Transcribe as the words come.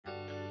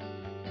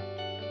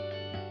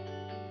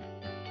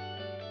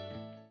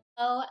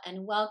Hello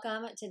and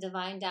welcome to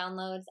Divine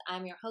Downloads.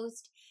 I'm your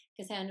host,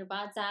 Cassandra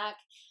Bodzak,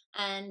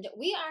 and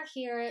we are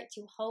here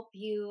to help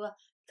you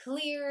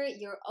clear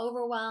your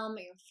overwhelm,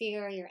 your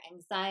fear, your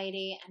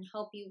anxiety, and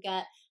help you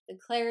get the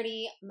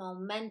clarity,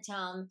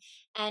 momentum,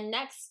 and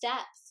next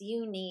steps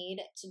you need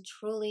to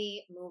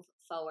truly move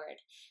forward.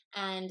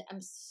 And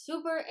I'm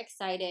super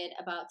excited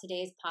about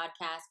today's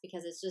podcast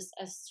because it's just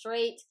a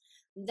straight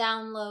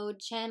download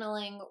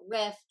channeling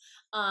riff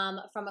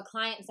from a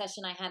client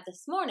session I had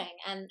this morning,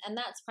 and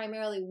that's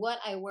primarily what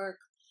I work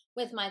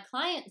with my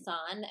clients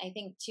on. I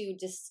think to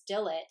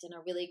distill it in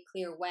a really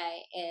clear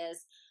way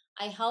is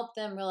I help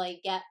them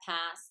really get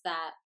past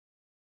that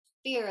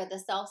fear, the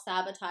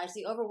self-sabotage,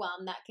 the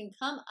overwhelm that can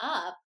come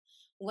up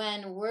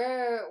when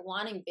we're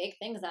wanting big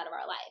things out of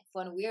our life,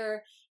 when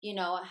we're,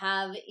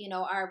 have,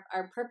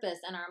 our purpose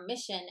and our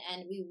mission,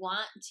 and we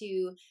want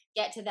to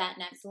get to that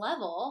next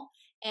level.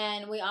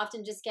 And we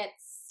often just get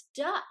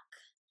stuck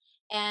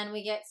and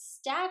we get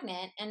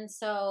stagnant. And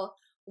so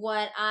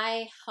what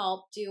I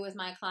help do with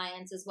my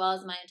clients, as well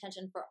as my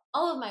intention for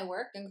all of my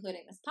work,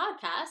 including this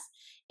podcast,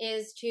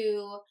 is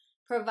to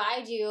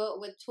provide you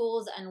with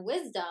tools and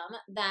wisdom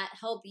that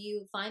help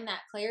you find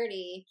that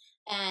clarity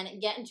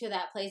and get into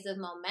that place of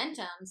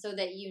momentum so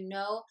that you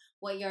know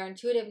what your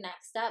intuitive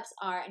next steps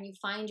are and you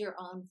find your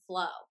own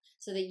flow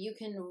so that you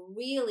can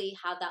really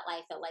have that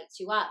life that lights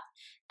you up.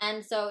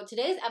 And so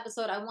today's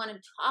episode, I want to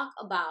talk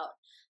about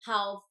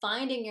how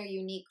finding your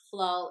unique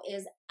flow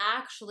is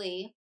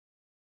actually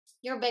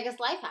your biggest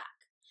life hack.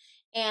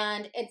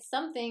 And it's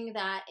something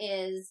that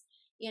is,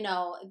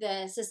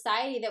 the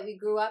society that we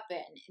grew up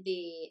in,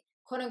 the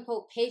quote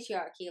unquote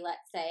patriarchy,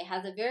 let's say,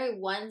 has a very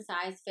one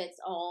size fits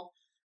all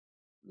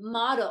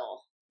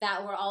model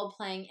that we're all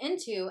playing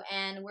into.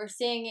 And we're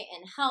seeing it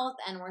in health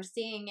and we're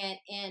seeing it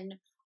in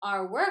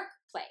our workplace.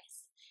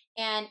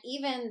 And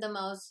even the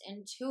most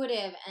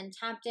intuitive and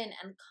tapped in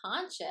and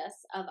conscious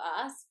of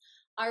us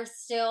are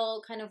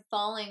still kind of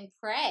falling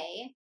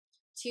prey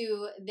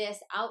to this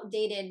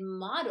outdated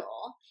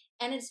model,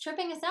 and it's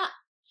tripping us up.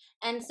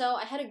 And so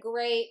I had a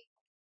great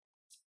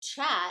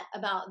chat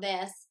about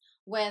this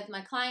with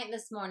my client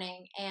this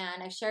morning,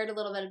 and I shared a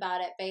little bit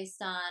about it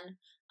based on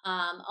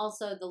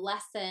also the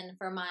lesson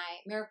for my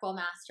Miracle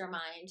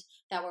Mastermind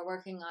that we're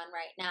working on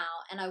right now.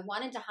 And I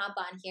wanted to hop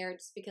on here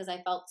just because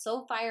I felt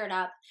so fired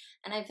up,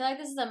 and I feel like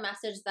this is a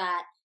message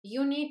that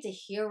you need to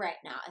hear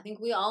right now. I think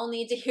we all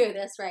need to hear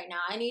this right now.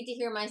 I need to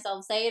hear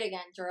myself say it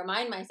again to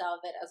remind myself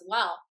of it as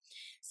well.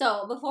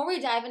 So before we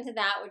dive into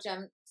that, which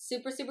I'm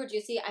super, super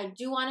juicy, I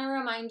do want to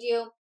remind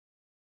you,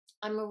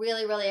 I'm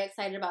really, really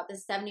excited about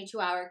this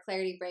 72-hour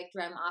clarity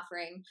breakthrough I'm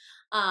offering.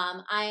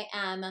 I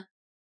am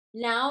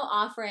now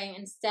offering,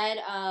 instead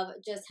of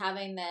just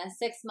having the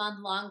 6-month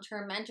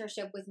long-term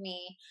mentorship with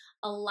me,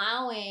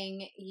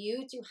 allowing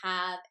you to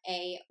have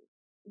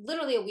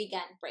literally a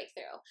weekend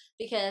breakthrough,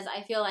 because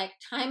I feel like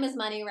time is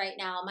money right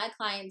now. My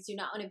clients do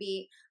not want to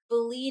be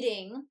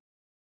bleeding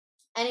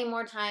any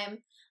more time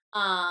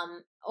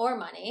or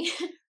money,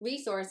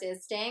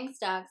 resources, staying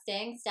stuck,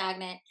 staying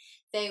stagnant.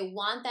 They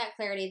want that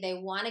clarity. They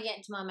want to get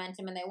into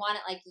momentum, and they want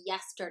it like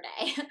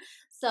yesterday.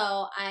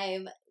 So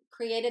I've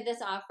created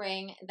this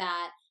offering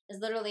that is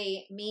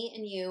literally me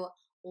and you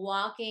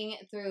walking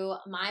through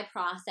my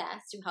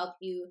process to help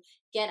you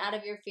get out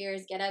of your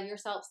fears, get out of your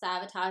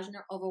self-sabotage and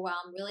your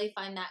overwhelm, really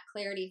find that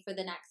clarity for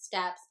the next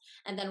steps,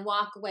 and then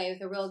walk away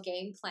with a real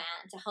game plan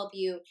to help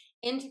you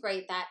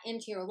integrate that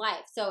into your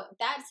life. So if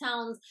that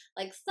sounds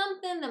like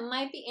something that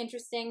might be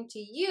interesting to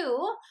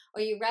you,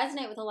 or you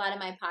resonate with a lot of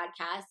my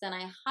podcasts, then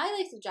I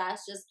highly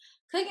suggest just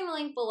clicking the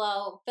link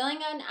below, filling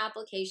out an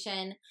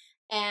application,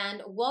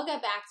 and we'll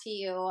get back to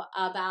you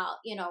about,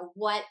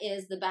 what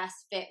is the best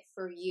fit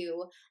for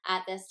you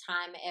at this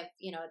time, if,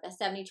 the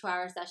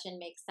 72-hour session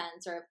makes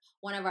sense, or if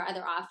one of our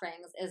other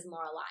offerings is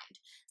more aligned.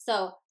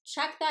 So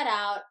check that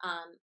out.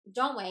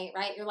 Don't wait,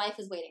 right? Your life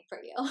is waiting for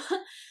you.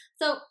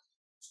 So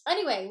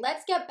anyway,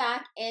 let's get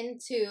back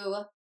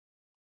into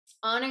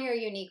honor your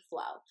unique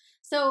flow.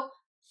 So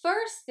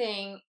first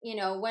thing,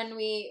 when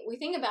we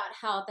think about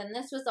health, and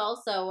this was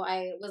also,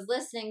 I was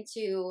listening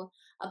to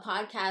a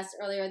podcast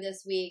earlier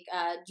this week,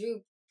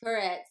 Drew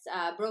Pruitt's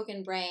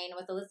Broken Brain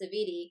with Alyssa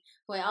Vitti,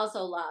 who I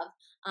also love,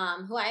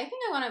 who I think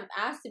I want to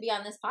ask to be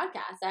on this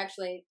podcast,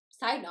 actually.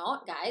 Side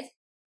note, guys,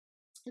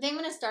 I think I'm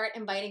going to start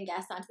inviting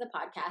guests onto the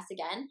podcast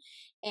again,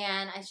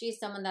 and she's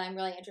someone that I'm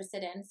really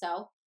interested in,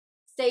 so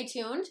stay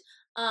tuned.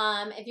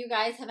 If you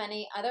guys have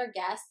any other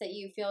guests that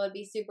you feel would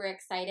be super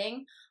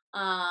exciting,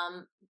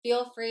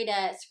 feel free to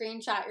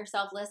screenshot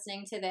yourself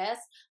listening to this,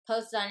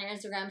 post it on your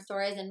Instagram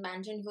stories, and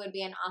mention who would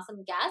be an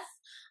awesome guest.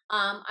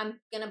 I'm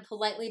going to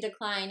politely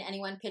decline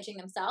anyone pitching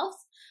themselves.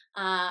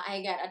 I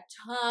get a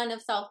ton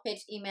of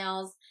self-pitch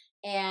emails,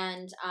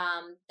 and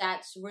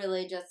that's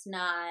really just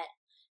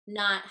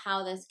not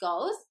how this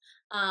goes.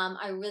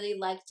 I really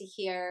like to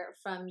hear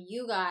from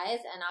you guys,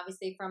 and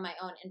obviously from my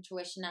own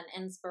intuition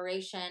and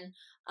inspiration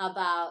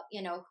about,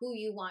 who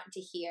you want to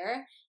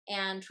hear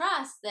and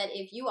trust that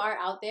if you are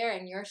out there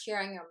and you're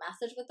sharing your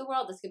message with the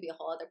world, this could be a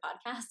whole other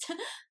podcast,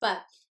 but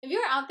if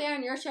you're out there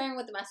and you're sharing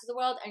with the message of the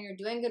world and you're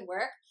doing good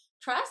work,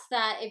 trust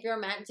that if you're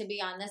meant to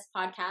be on this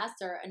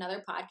podcast or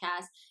another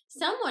podcast,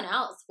 someone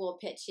else will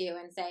pitch you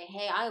and say,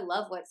 hey, I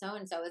love what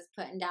so-and-so is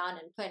putting down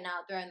and putting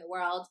out there in the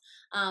world.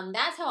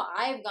 That's how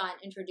I've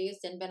gotten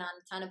introduced and been on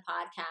a ton of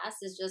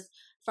podcasts, is just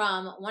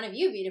from one of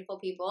you beautiful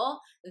people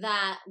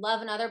that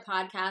love another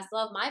podcast,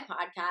 love my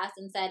podcast,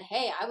 and said,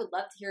 hey, I would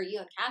love to hear you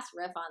and Cass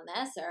riff on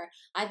this, or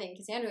I think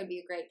Cassandra would be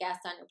a great guest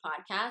on your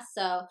podcast.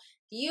 So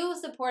you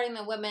supporting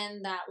the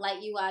women that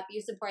light you up,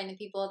 you supporting the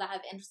people that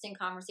have interesting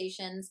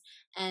conversations,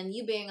 and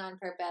you being on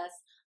purpose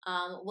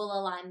will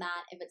align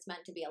that if it's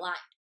meant to be aligned.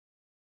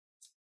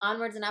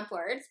 Onwards and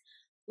upwards,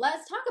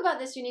 let's talk about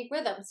this unique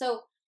rhythm.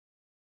 So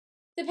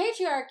the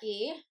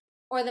patriarchy,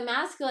 or the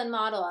masculine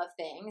model of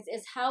things,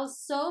 is how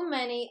so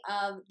many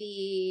of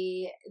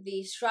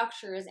the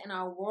structures in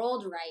our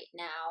world right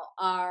now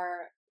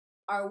are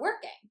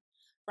working,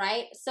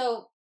 right?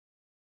 So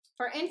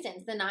for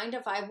instance, the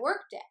 9-to-5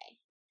 workday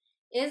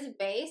is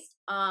based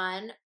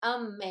on a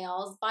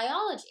male's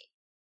biology.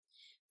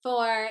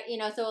 For,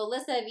 so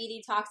Alyssa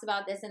Vidi talks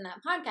about this in that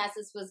podcast.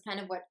 This was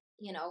kind of what,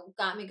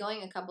 got me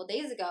going a couple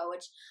days ago,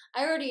 which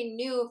I already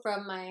knew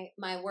from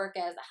my work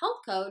as a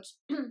health coach,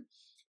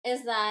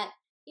 is that,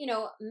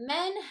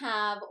 men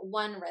have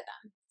one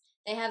rhythm.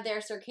 They have their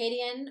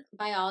circadian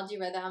biology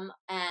rhythm,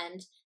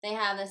 and they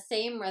have the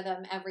same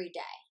rhythm every day.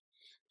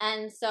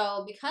 And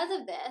so because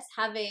of this,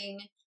 having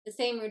the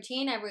same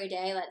routine every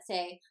day, let's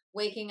say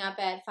waking up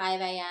at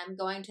 5 a.m.,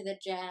 going to the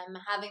gym,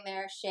 having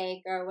their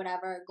shake or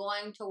whatever,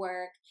 going to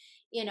work,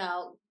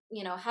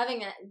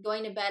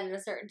 going to bed at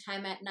a certain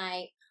time at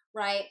night,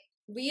 right,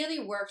 really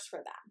works for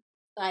them.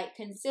 Like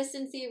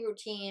consistency,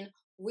 routine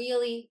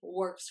really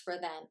works for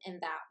them in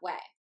that way.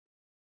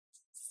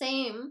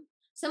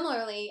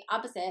 Similarly,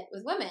 opposite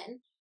with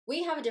women,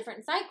 we have a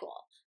different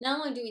cycle.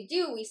 Not only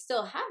we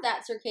still have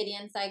that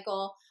circadian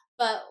cycle,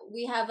 but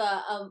we have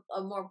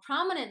a more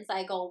prominent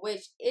cycle,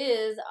 which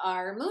is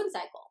our moon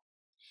cycle.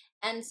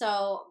 And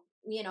so,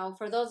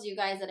 for those of you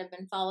guys that have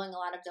been following a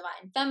lot of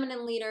divine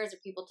feminine leaders or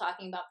people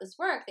talking about this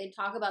work, they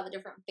talk about the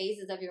different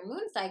phases of your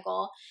moon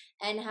cycle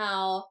and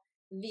how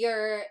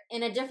you're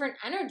in a different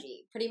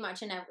energy pretty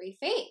much in every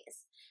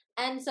phase.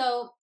 And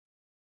so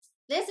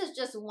this is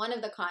just one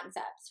of the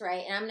concepts,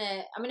 right? And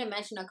I'm gonna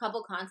mention a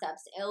couple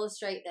concepts to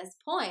illustrate this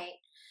point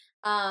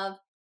of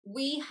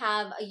we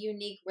have a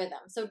unique rhythm.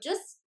 So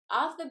just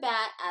off the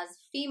bat, as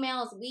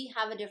females, we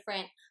have a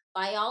different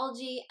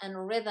biology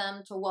and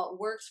rhythm to what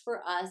works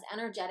for us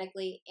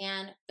energetically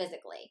and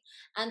physically.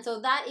 And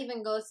so that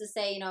even goes to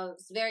say,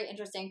 it's a very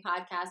interesting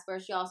podcast where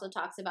she also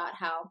talks about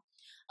how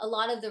a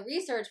lot of the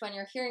research, when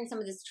you're hearing some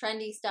of this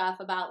trendy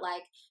stuff about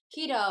like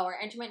keto or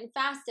intermittent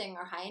fasting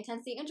or high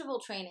intensity interval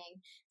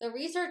training, the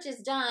research is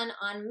done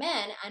on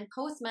men and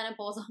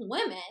postmenopausal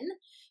women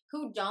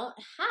who don't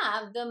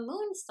have the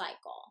moon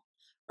cycle,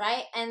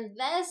 right? And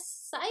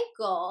this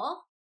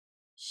cycle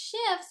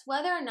shifts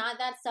whether or not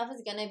that stuff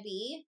is going to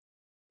be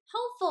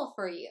helpful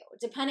for you,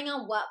 depending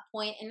on what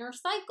point in your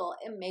cycle.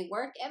 It may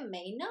work, it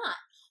may not.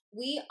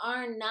 We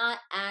are not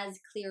as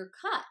clear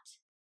cut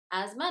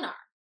as men are.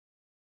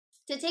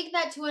 To take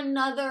that to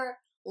another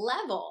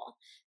level,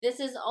 this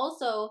is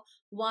also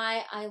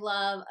why I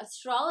love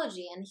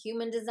astrology and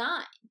human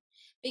design,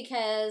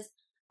 because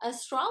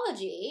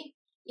astrology,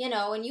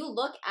 when you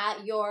look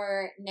at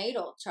your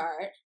natal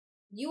chart,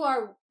 you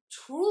are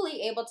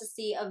truly able to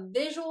see a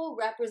visual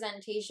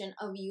representation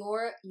of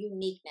your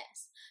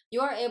uniqueness.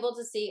 You're able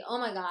to see, oh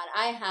my God,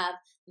 I have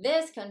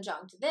this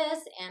conjunct this,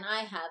 and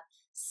I have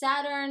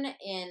Saturn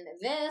in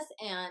this,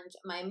 and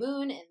my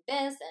moon in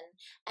this,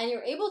 and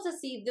you're able to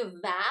see the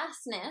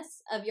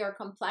vastness of your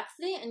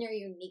complexity and your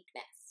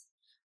uniqueness,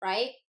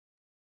 right?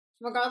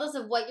 Regardless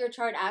of what your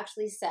chart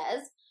actually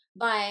says,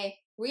 by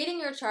reading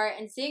your chart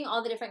and seeing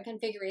all the different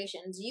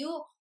configurations,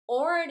 you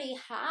already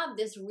have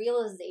this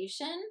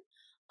realization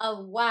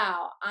of,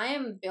 wow, I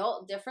am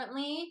built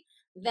differently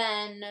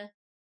than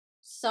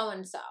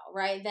so-and-so,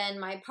 right? Than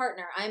my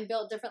partner. I'm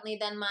built differently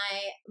than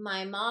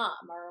my mom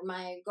or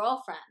my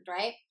girlfriend,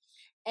 right?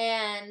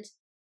 And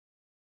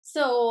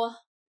so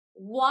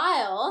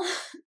while,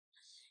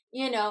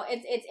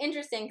 it's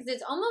interesting because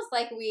it's almost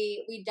like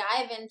we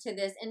dive into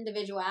this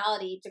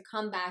individuality to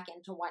come back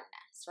into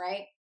oneness,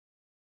 right?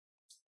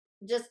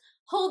 Just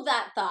hold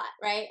that thought,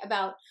 right?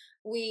 About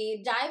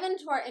we dive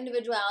into our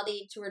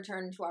individuality to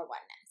return to our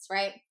oneness,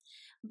 right?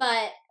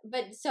 But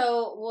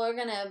so we're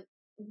going to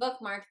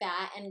bookmark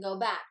that and go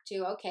back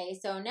to, okay,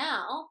 so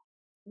now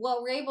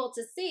what we're able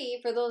to see,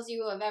 for those of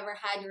you who have ever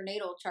had your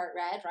natal chart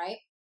read, right?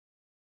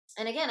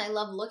 And again, I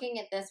love looking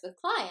at this with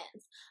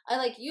clients. I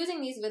like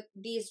using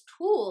these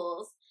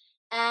tools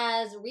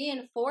as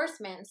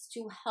reinforcements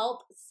to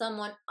help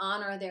someone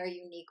honor their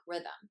unique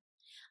rhythm.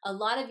 A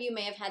lot of you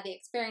may have had the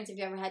experience, if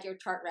you ever had your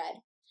chart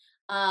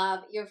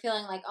read, you're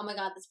feeling like, oh my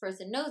God, this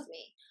person knows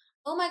me.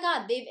 Oh my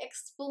God, they've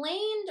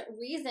explained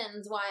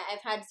reasons why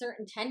I've had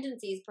certain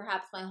tendencies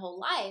perhaps my whole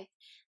life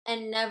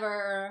and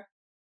never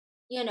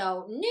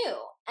new.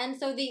 And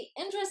so the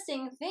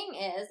interesting thing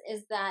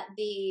is that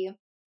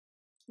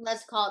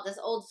let's call it this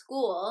old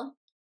school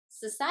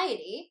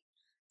society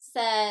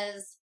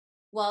says,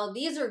 well,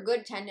 these are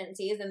good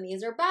tendencies and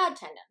these are bad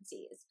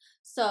tendencies.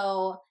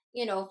 So,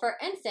 for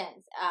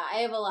instance, I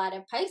have a lot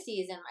of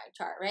Pisces in my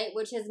chart, right?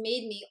 Which has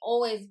made me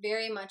always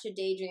very much a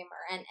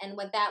daydreamer. And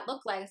what that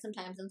looked like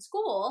sometimes in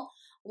school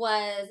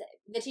was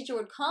the teacher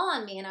would call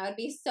on me and I would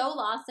be so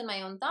lost in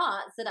my own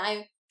thoughts that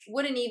I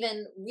wouldn't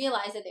even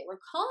realize that they were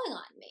calling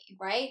on me,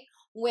 right?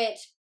 Which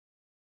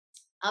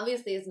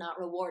obviously is not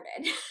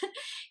rewarded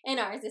in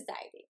our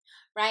society,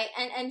 right?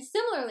 And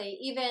similarly,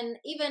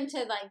 even to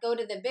like go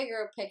to the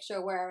bigger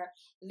picture where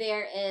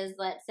there is,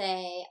 let's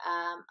say,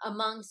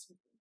 amongst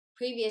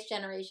previous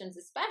generations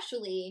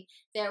especially,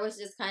 there was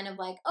just kind of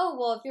like, oh,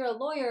 well, if you're a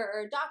lawyer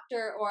or a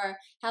doctor or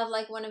have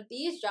like one of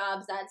these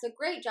jobs, that's a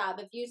great job.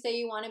 If you say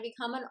you want to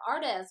become an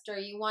artist or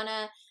you want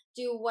to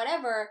do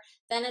whatever,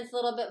 then it's a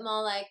little bit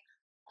more like,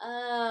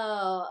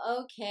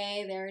 oh,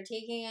 okay, they're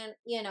taking it,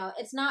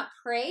 it's not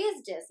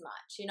praised as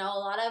much. A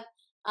lot of,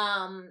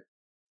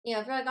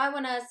 if you're like, I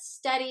want to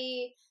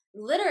study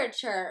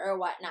literature or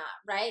whatnot,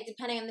 right?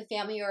 Depending on the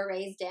family you were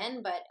raised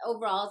in, but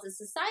overall as a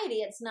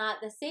society, it's not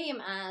the same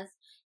as,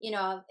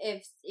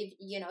 if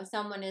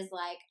someone is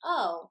like,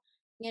 oh,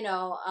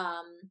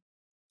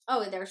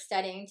 oh, they're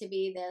studying to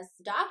be this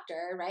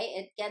doctor, right?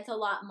 It gets a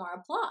lot more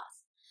applause.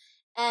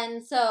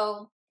 And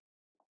so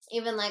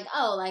even like,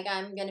 oh, like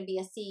I'm going to be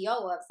a CEO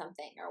of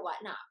something or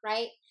whatnot,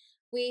 right?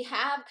 We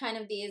have kind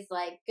of these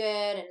like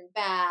good and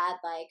bad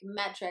like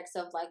metrics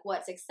of like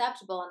what's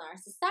acceptable in our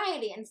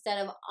society instead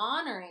of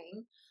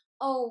honoring,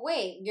 oh,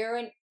 wait,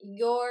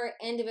 your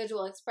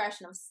individual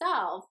expression of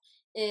self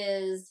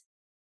is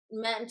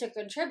meant to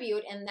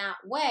contribute in that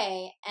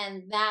way,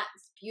 and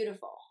that's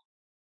beautiful,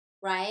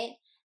 right?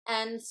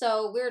 And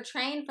so we're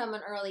trained from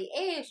an early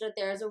age that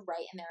there's a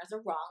right and there's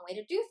a wrong way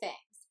to do things.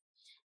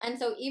 And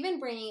so even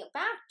bringing it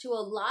back to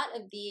a lot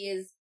of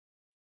these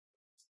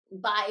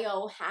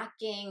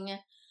biohacking,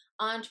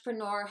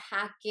 entrepreneur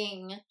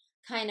hacking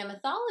kind of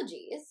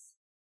mythologies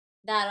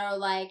that are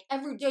like,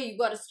 every day you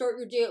got to start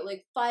your day at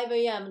like 5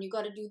 a.m. and you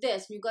got to do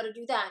this and you got to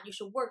do that and you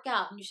should work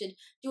out and you should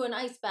do an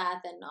ice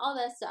bath and all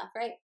that stuff,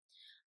 right?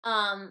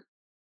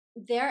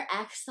 They're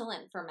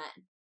excellent for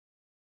men.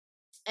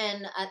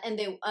 And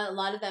they, a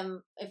lot of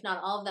them, if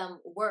not all of them,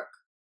 work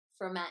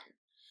for men.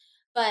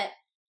 But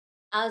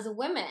as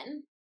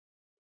women,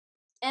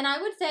 and I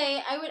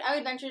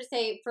would venture to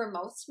say for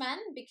most men,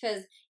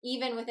 because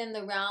even within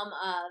the realm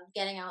of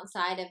getting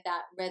outside of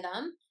that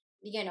rhythm,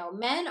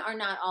 men are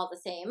not all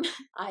the same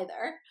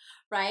either,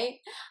 right?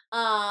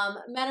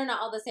 Men are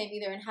not all the same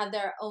either and have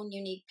their own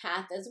unique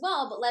path as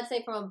well. But let's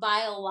say from a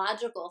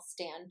biological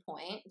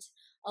standpoint,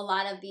 a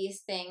lot of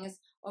these things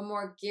are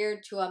more geared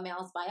to a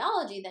male's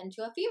biology than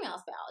to a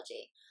female's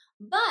biology.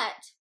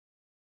 But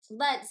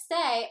let's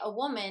say a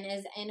woman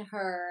is in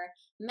her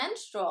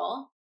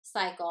menstrual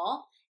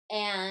cycle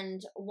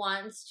and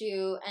wants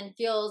to and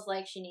feels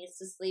like she needs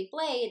to sleep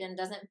late and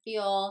doesn't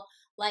feel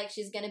like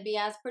she's going to be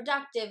as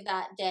productive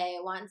that day,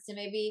 wants to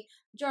maybe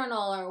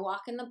journal or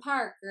walk in the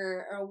park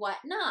or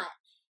whatnot.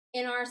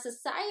 In our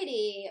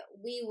society,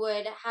 we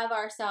would have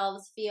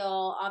ourselves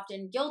feel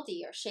often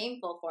guilty or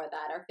shameful for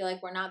that, or feel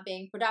like we're not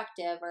being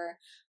productive, or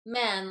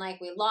man, like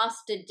we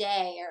lost a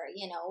day, or,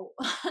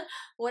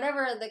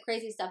 whatever the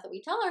crazy stuff that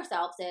we tell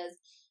ourselves is,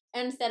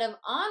 instead of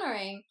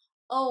honoring,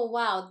 oh,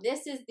 wow,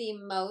 this is the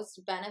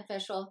most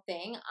beneficial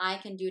thing I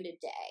can do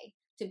today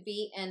to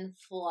be in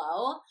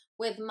flow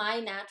with my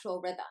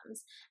natural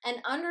rhythms, and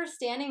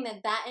understanding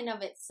that that in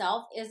of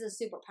itself is a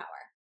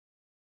superpower.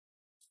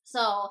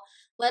 So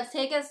let's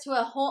take us to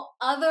a whole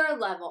other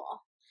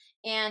level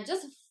and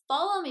just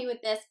follow me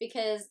with this,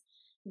 because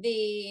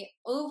the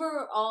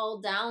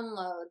overall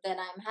download that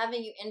I'm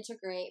having you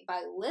integrate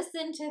by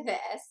listening to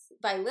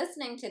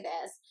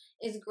this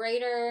is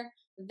greater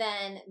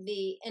than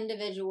the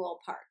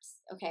individual parts.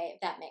 Okay,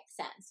 if that makes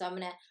sense. So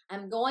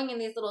I'm going in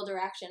these little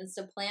directions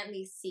to plant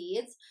these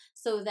seeds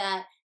so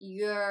that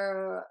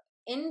you're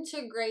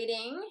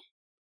integrating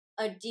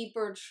a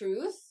deeper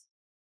truth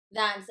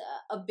that's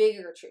a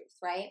bigger truth,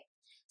 right?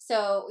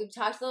 So we've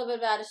talked a little bit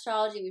about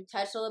astrology. We've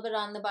touched a little bit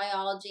on the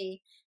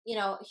biology,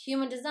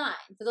 human design.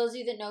 For those of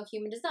you that know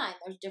human design,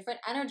 there's different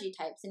energy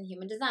types in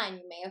human design.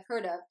 You may have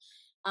heard of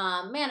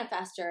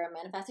manifestor,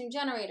 manifesting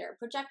generator,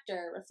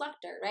 projector,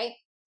 reflector, right?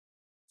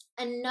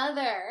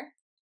 Another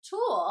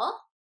tool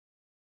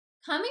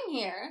coming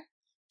here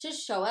to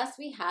show us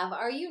we have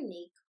our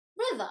unique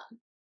rhythm.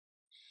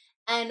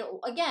 And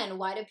again,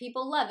 why do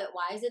people love it?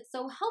 Why is it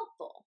so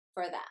helpful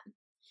for them?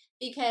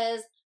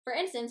 Because, for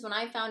instance, when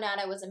I found out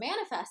I was a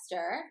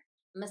manifester,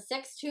 I'm a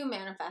 6/2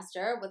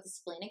 manifester with a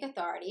splenic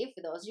authority,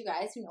 for those of you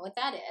guys who know what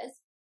that is,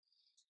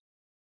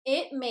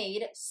 it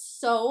made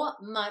so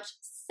much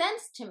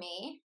sense to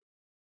me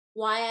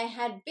why I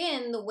had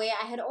been the way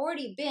I had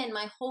already been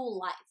my whole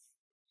life.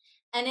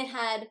 And it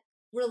had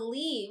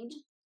relieved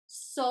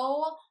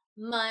so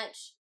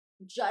much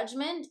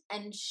judgment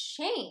and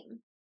shame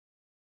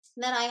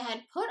that I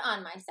had put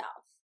on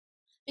myself.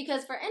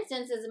 Because, for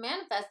instance, as a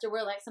manifestor,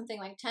 we're like something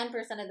like 10%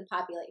 of the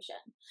population.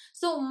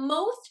 So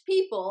most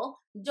people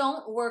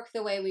don't work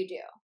the way we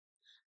do,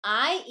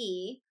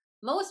 i.e.,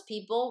 most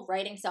people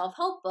writing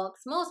self-help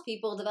books, most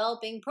people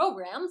developing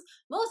programs,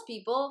 most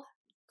people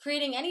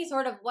creating any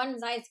sort of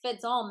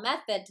one-size-fits-all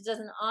method that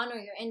doesn't honor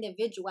your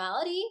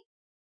individuality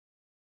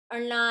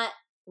are not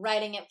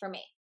writing it for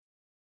me,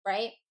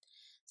 right?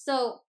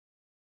 So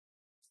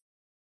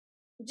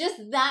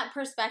just that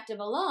perspective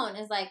alone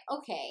is like,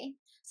 okay,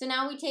 so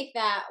now we take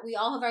that, we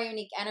all have our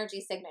unique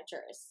energy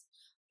signatures.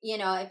 You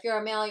know, if you're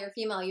a male, you're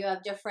female, you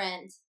have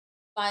different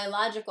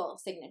biological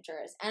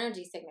signatures,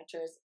 energy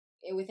signatures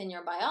within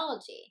your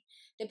biology,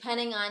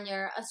 depending on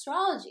your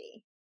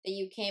astrology that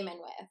you came in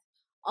with.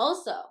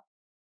 Also,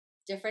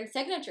 different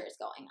signatures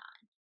going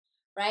on,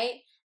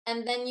 right?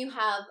 And then you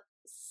have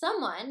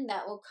someone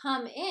that will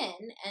come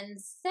in and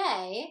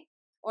say,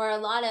 or a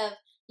lot of,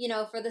 you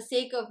know, for the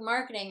sake of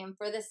marketing and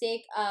for the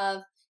sake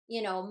of,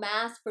 you know,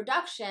 mass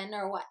production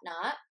or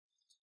whatnot,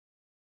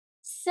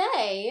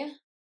 say,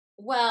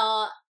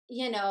 well,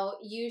 you know,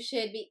 you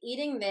should be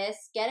eating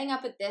this, getting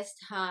up at this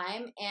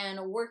time,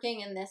 and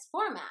working in this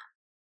format.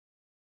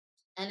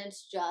 And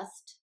it's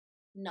just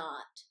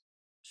not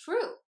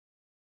true.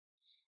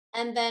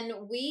 And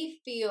then we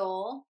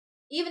feel,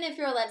 even if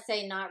you're, let's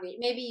say, not reading,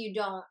 maybe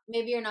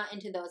you're not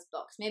into those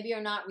books. Maybe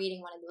you're not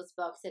reading one of those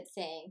books that's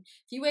saying,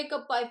 if you wake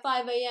up by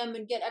 5 a.m.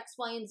 and get X,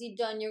 Y, and Z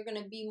done, you're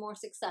going to be more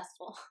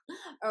successful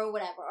or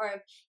whatever. Or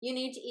if you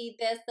need to eat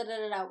this,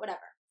 whatever.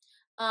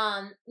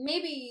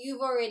 Maybe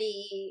you've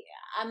already,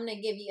 I'm going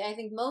to give you, I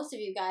think most of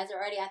you guys are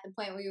already at the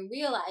point where you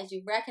realize,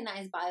 you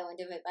recognize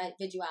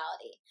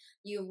bio-individuality.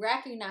 You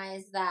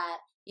recognize that,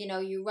 you know,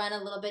 you run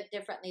a little bit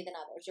differently than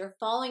others. You're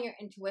following your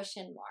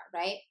intuition more,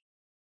 right?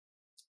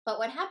 But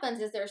what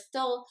happens is there's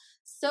still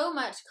so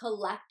much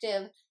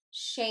collective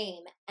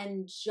shame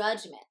and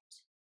judgment,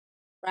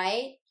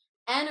 right?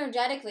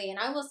 Energetically, and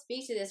I will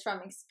speak to this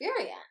from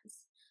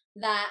experience,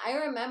 that I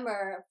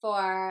remember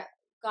for,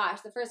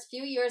 the first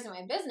few years of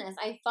my business,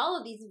 I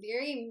followed these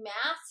very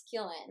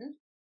masculine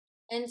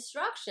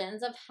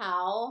instructions of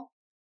how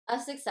a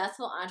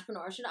successful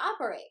entrepreneur should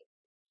operate.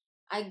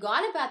 I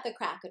got up at the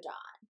crack of dawn.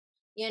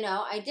 You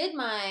know, I did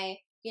my,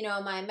 you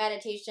know, my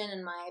meditation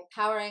and my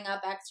powering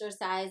up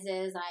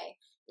exercises. I,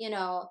 you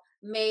know,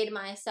 made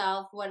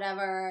myself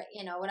whatever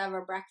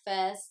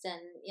breakfast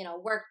and, you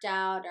know, worked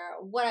out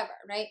or whatever,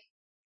 right?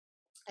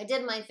 I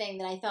did my thing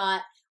that I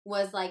thought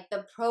was like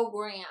the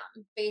program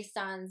based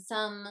on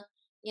some,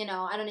 you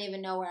know, I don't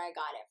even know where I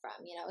got it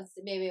from. You know,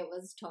 maybe it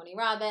was Tony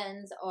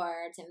Robbins or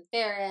Tim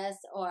Ferriss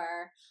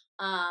or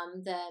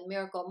the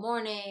Miracle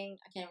Morning.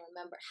 I can't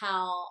remember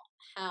how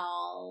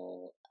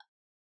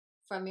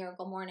from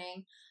Miracle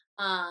Morning.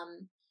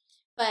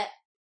 But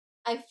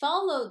I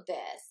followed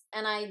this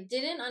and I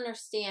didn't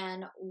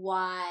understand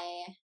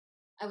why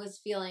I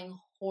was feeling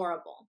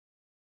horrible.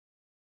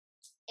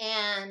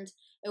 And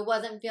it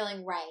wasn't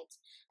feeling right.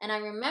 And I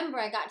remember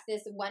I got to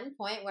this one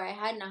point where I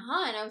had an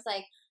aha and I was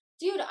like,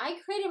 dude, I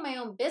created my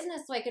own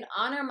business so I could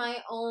honor my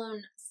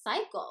own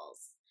cycles.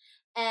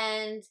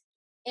 And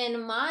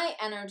in my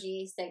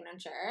energy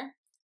signature,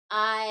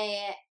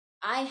 I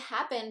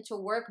happen to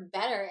work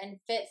better in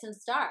fits and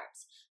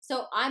starts.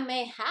 So I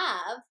may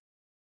have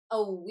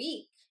a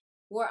week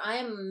where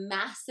I'm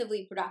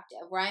massively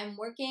productive, where I'm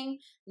working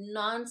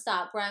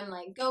nonstop, where I'm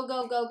like, go,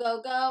 go, go,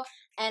 go, go.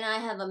 And I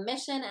have a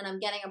mission and I'm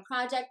getting a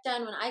project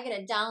done. When I get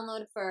a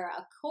download for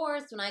a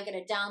course, when I get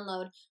a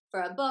download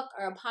for a book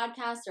or a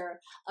podcast or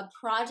a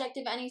project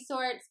of any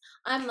sorts,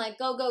 I'm like,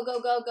 go, go,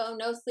 go, go, go,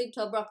 no sleep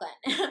till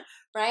Brooklyn,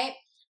 right?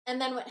 And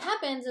then what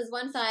happens is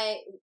once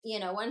I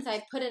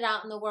put it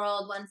out in the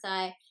world, once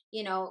I,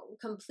 you know,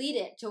 complete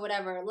it to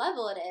whatever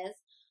level it is,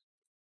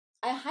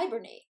 I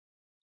hibernate.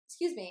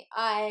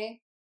 I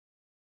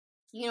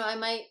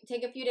might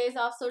take a few days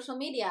off social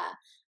media.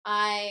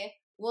 I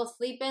will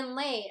sleep in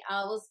late.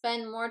 I will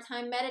spend more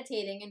time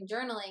meditating and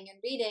journaling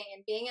and reading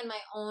and being in my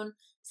own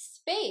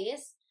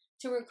space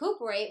to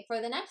recuperate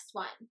for the next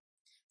one.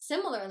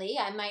 Similarly,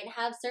 I might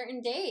have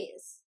certain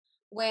days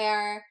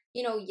where,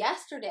 you know,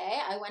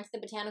 yesterday I went to the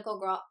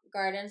botanical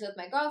gardens with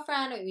my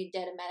girlfriend. We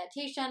did a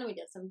meditation. We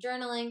did some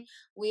journaling.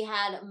 We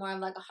had more of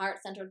like a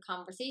heart-centered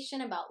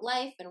conversation about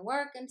life and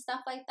work and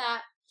stuff like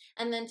that.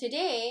 And then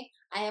today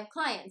I have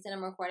clients and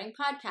I'm recording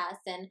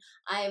podcasts and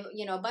I have,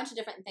 you know, a bunch of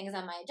different things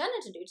on my agenda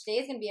to do. Today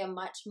is going to be a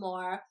much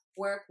more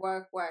work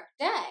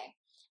day.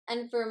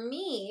 And for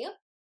me,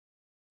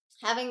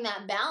 having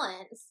that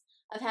balance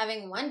of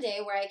having one day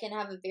where I can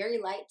have a very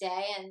light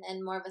day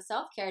and more of a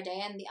self-care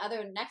day and the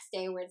other next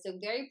day where it's a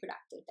very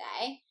productive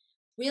day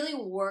really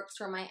works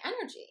for my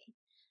energy.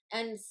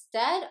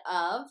 Instead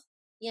of,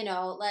 you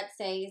know, let's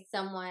say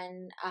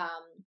someone,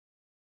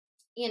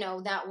 you know,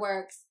 that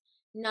works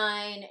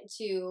 9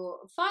 to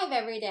 5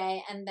 every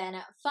day and then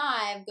at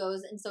 5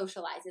 goes and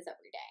socializes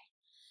every day.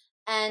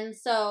 And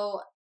so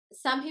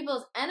some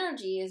people's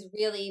energies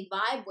really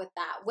vibe with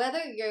that, whether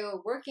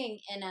you're working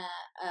in a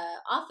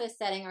office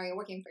setting or you're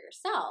working for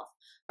yourself,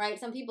 right?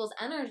 Some people's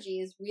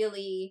energies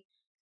really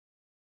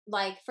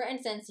like for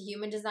instance,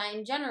 human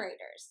design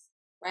generators,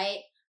 right?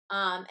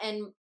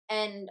 And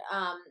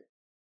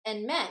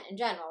men in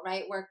general,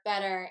 right, work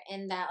better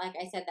in that, like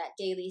I said, that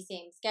daily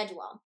same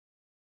schedule.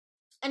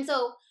 And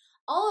so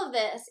all of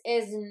this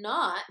is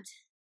not,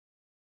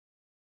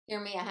 hear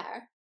me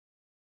out,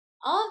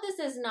 all of this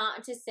is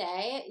not to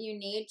say you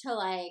need to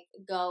like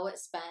go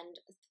spend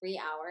 3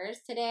 hours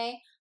today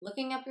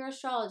looking up your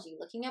astrology,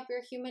 looking up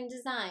your human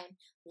design,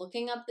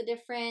 looking up the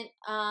different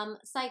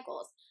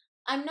cycles.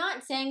 I'm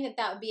not saying that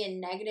that would be a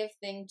negative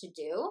thing to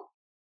do,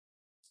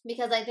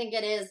 because I think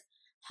it is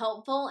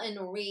helpful in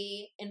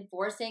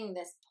reinforcing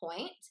this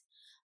point.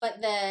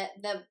 But the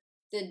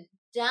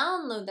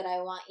download that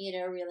I want you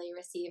to really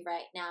receive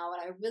right now,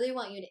 what I really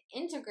want you to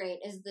integrate,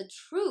 is the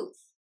truth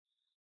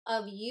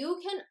of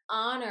you can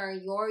honor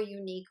your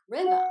unique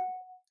rhythm,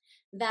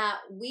 that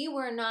we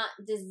were not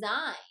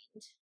designed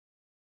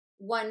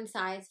one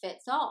size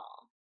fits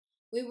all.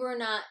 We were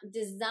not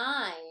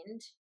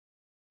designed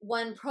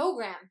one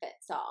program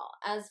fits all,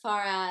 as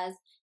far as,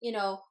 you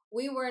know,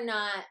 we were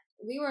not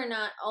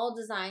all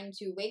designed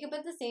to wake up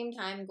at the same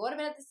time, go to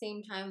bed at the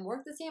same time,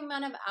 work the same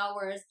amount of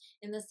hours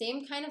in the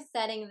same kind of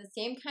setting, in the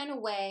same kind of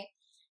way.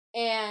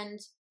 And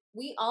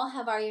we all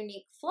have our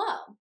unique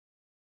flow.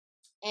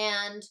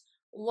 And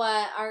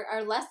what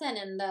our lesson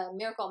in the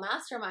Miracle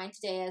Mastermind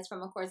today is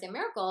from A Course in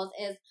Miracles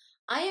is,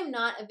 I am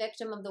not a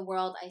victim of the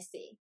world I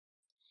see.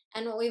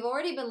 And what we've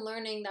already been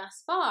learning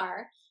thus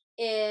far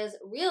is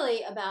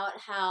really about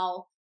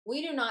how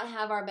we do not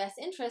have our best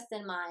interest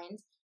in mind,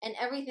 and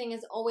everything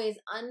is always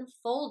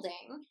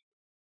unfolding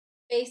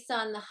based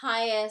on the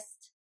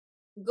highest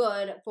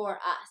good for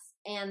us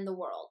and the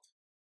world,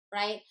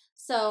 right?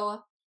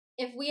 So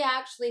if we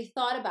actually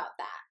thought about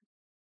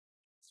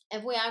that,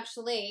 if we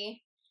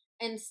actually,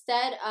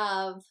 instead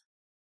of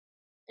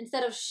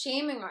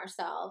shaming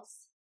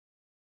ourselves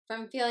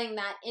from feeling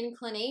that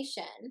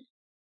inclination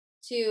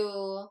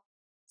to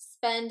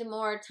spend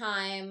more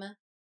time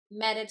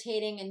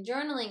meditating and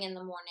journaling in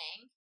the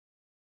morning,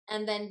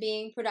 and then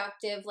being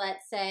productive,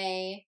 let's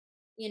say,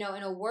 you know,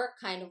 in a work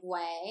kind of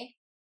way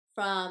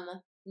from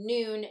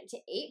noon to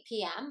 8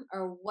 p.m.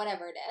 or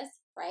whatever it is,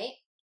 right?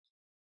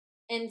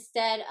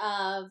 Instead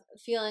of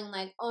feeling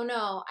like, oh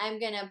no, I'm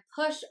going to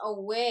push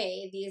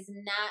away these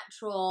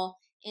natural,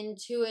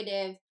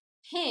 intuitive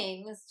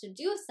pings to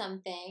do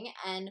something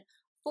and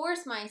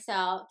force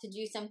myself to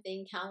do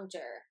something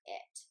counter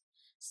it.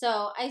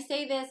 So I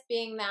say this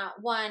being that,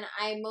 one,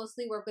 I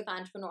mostly work with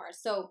entrepreneurs.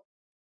 So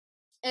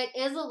it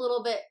is a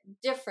little bit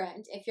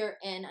different if you're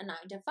in a 9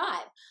 to 5,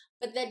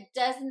 but that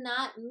does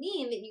not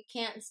mean that you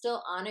can't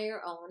still honor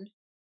your own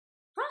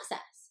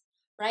process,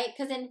 right?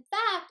 Because in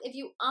fact, if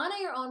you honor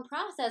your own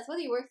process,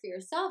 whether you work for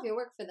yourself, you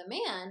work for the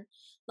man,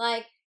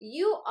 like,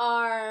 you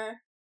are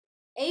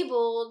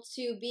able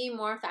to be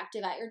more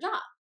effective at your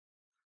job,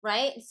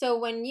 right? So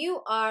when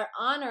you are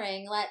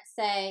honoring, let's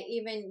say,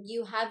 even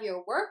you have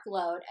your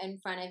workload in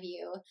front of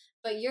you,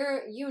 but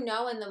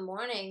in the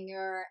morning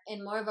you're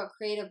in more of a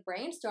creative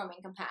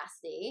brainstorming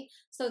capacity.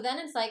 So then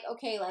it's like,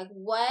 okay, like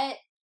what,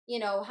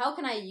 how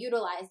can I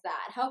utilize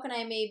that? How can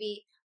I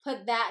maybe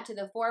put that to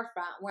the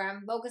forefront, where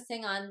I'm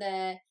focusing on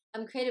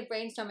I'm creative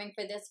brainstorming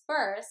for this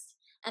first,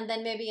 and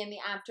then maybe in the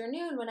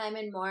afternoon when I'm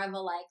in more of a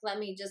like, let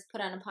me just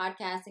put on a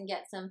podcast and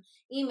get some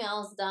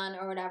emails done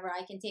or whatever,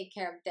 I can take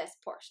care of this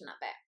portion of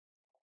it.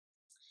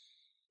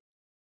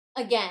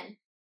 Again,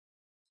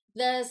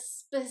 the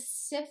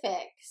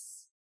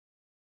specifics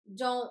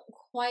don't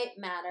quite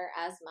matter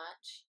as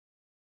much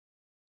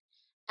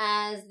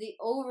as the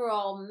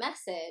overall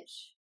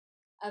message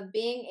of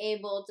being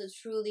able to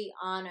truly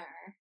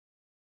honor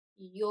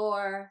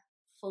your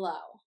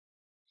flow,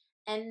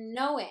 and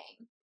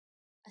knowing,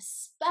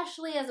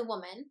 especially as a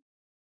woman,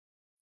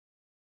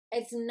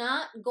 it's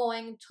not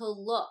going to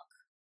look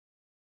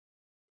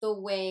the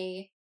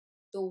way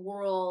the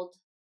world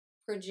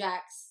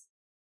projects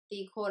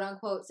the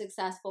quote-unquote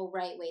successful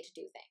right way to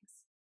do things.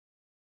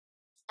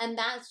 And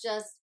that's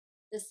just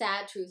the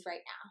sad truth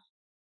right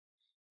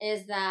now,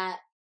 is that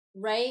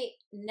right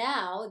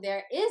now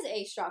there is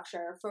a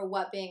structure for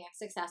what being a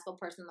successful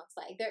person looks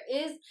like. There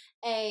is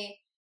a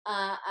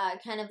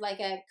kind of like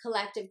a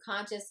collective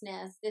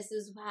consciousness. This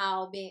is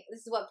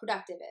what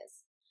productive is,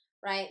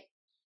 right?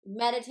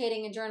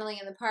 Meditating and journaling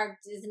in the park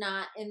is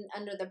not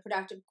under the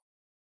productive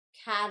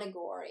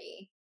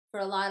category for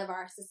a lot of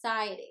our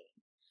society,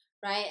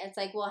 right? It's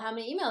like, well, how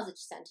many emails did you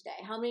send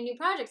today? How many new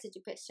projects did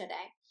you pitch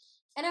today?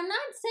 And I'm not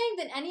saying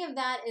that any of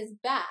that is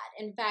bad.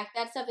 In fact,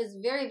 that stuff is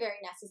very, very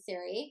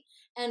necessary.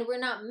 And we're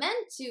not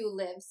meant to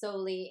live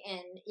solely in,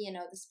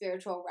 the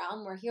spiritual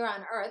realm. We're here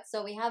on earth,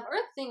 so we have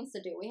earth things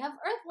to do. We have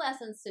earth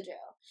lessons to do.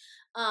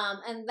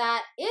 And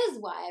that is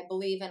why I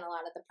believe in a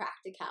lot of the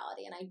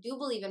practicality. And I do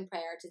believe in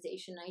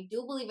prioritization. I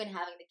do believe in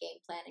having the game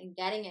plan and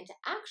getting into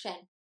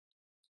action.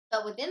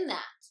 But within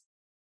that,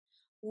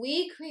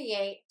 we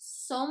create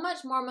so much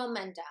more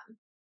momentum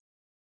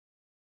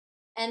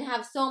and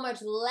have so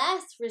much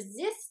less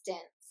resistance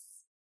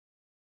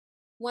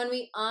when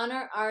we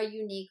honor our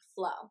unique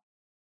flow.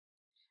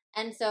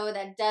 And so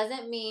that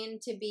doesn't mean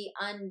to be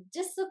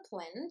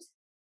undisciplined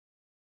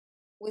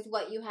with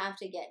what you have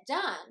to get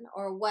done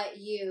or what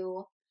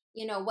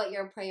what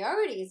your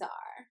priorities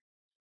are.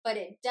 But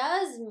it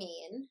does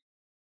mean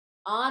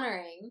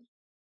honoring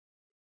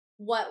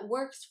what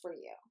works for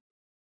you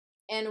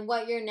and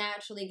what you're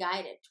naturally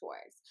guided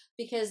towards,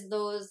 because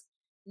those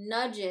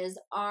nudges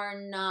are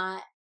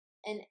not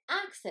an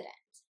accident.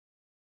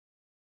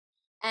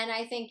 And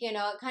I think, it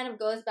kind of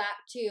goes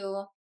back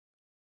to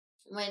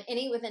when in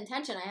Eat with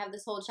Intention, I have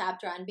this whole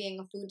chapter on being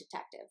a food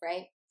detective,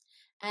 right?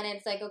 And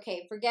it's like,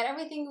 okay, forget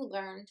everything you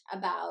learned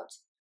about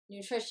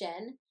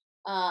nutrition,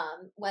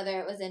 whether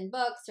it was in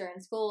books or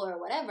in school or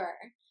whatever.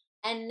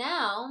 And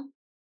now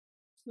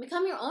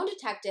become your own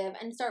detective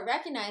and start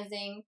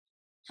recognizing,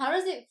 how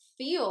does it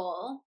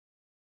feel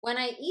when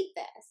I eat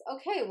this?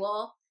 Okay,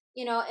 well,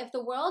 if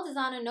the world is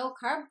on a no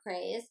carb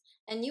craze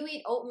and you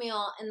eat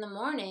oatmeal in the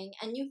morning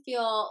and you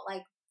feel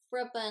like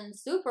frippin'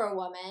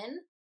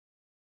 superwoman,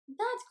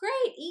 that's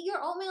great. Eat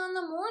your oatmeal in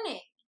the morning.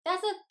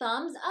 That's a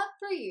thumbs up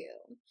for you.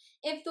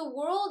 If the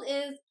world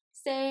is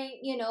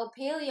saying,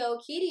 paleo,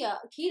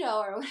 keto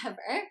or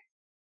whatever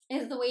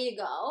is the way to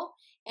go,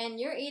 and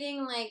you're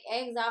eating like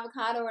eggs,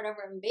 avocado, whatever,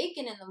 and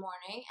bacon in the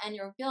morning, and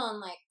you're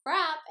feeling like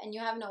crap and you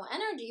have no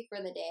energy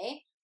for the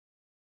day,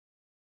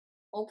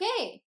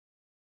 okay,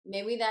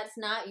 maybe that's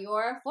not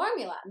your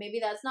formula. Maybe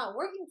that's not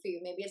working for you.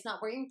 Maybe it's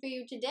not working for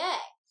you today.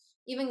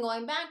 Even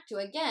going back to,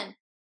 again,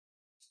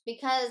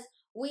 because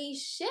we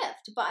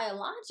shift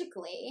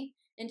biologically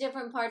in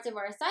different parts of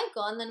our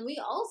cycle, and then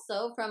we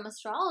also, from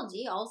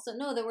astrology, also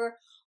know that we're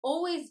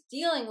always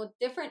dealing with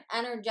different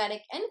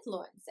energetic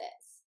influences.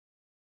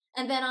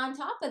 And then on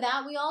top of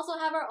that, we also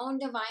have our own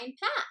divine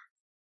path.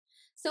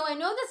 So I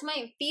know this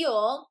might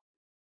feel,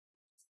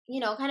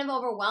 kind of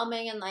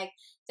overwhelming, and like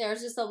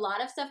there's just a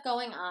lot of stuff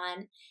going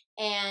on,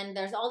 and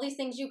there's all these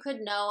things you could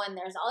know, and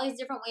there's all these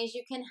different ways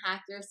you can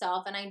hack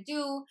yourself. And I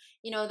do,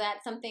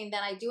 that's something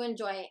that I do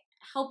enjoy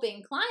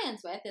helping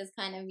clients with, is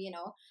kind of,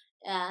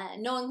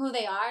 knowing who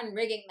they are and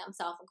rigging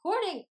themselves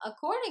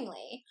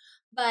accordingly.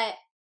 But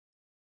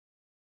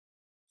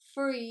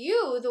for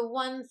you, the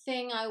one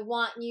thing I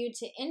want you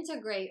to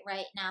integrate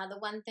right now, the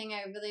one thing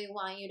I really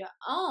want you to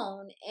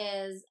own,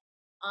 is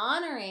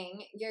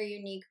honoring your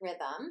unique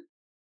rhythm,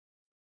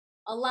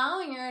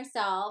 allowing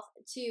yourself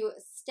to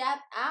step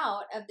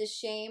out of the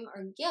shame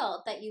or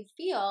guilt that you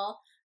feel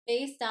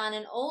based on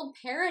an old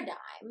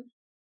paradigm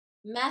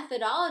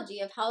methodology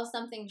of how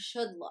something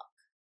should look,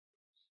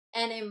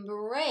 and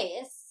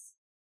embrace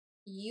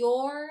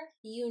your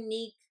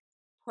unique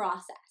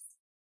process,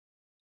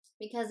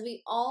 because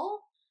we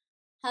all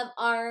have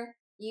our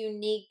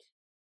unique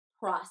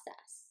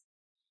process.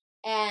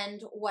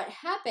 And what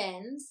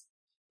happens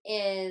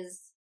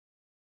is,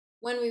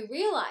 when we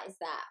realize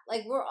that,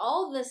 like, we're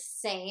all the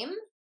same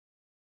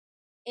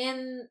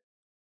and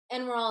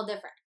we're all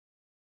different.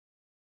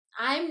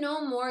 I'm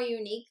no more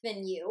unique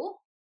than you.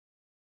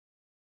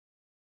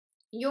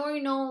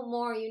 You're no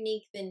more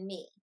unique than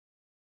me.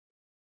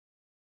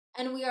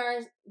 And we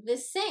are the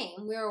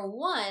same. We are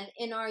one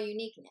in our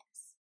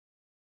uniqueness,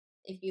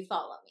 if you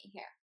follow me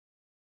here.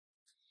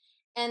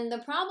 And the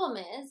problem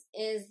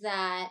is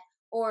that,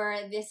 or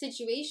the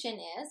situation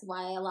is,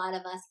 why a lot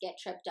of us get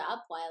tripped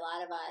up, why a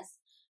lot of us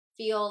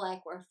feel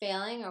like we're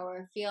failing, or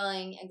we're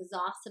feeling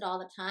exhausted all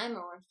the time,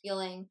 or we're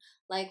feeling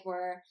like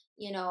we're,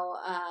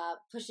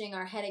 pushing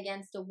our head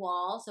against a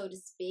wall, so to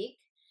speak,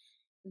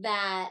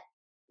 that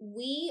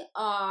we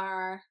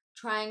are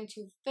trying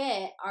to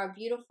fit our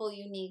beautiful,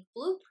 unique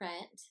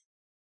blueprint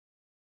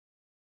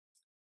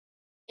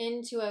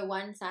into a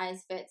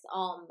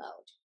one-size-fits-all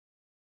mode.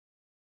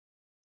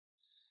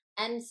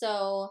 And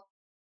so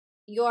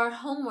your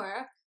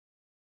homework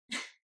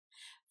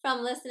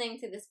from listening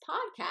to this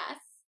podcast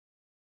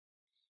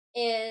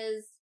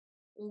is,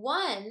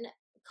 one,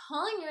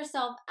 calling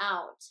yourself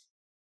out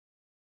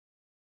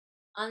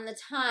on the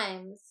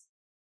times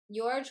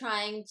you're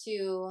trying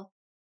to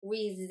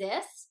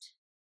resist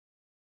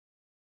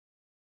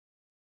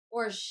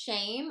or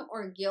shame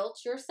or guilt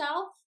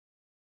yourself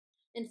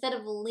instead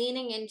of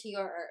leaning into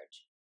your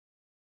urge.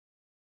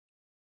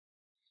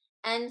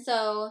 And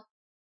so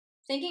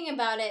thinking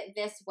about it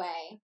this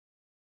way,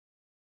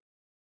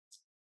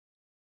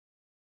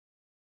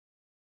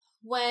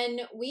 when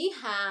we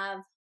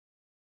have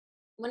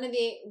one of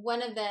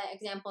the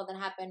example that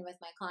happened with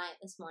my client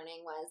this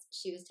morning was,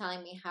 she was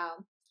telling me how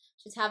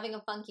she's having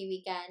a funky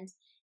weekend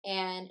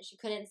and she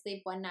couldn't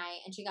sleep one night,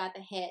 and she got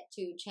the hit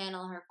to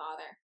channel her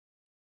father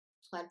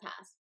who had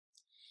passed.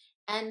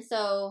 And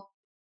so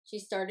she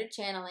started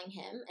channeling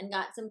him and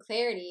got some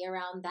clarity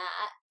around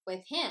that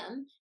with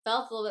him,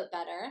 felt a little bit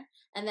better.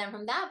 And then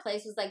from that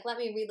place was like, let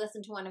me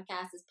re-listen to one of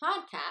Cass's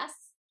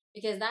podcasts,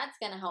 because that's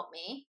going to help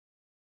me,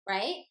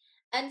 right?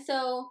 And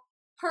so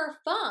her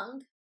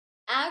funk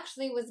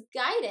actually was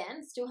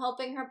guidance to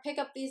helping her pick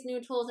up these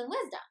new tools and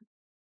wisdom.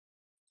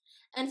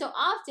 And so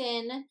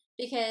often,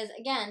 because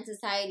again,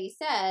 society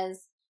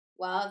says,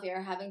 well, if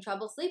you're having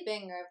trouble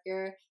sleeping, or if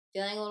you're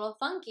feeling a little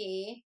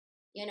funky,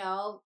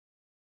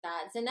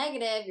 That's a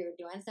negative. You're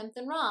doing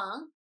something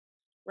wrong,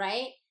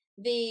 right?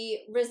 The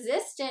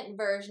resistant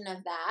version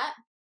of that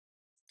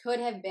could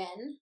have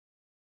been,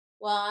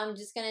 well, I'm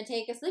just going to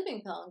take a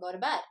sleeping pill and go to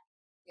bed.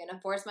 I'm going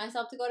to force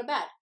myself to go to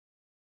bed.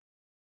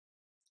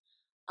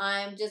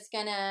 I'm just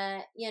going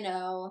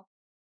to,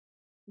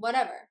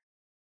 whatever,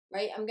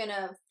 right? I'm going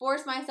to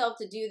force myself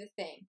to do the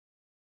thing.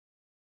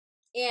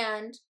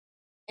 And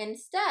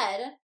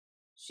instead,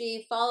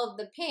 she followed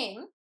the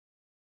ping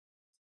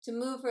to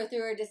move her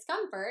through her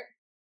discomfort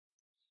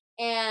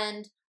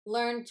and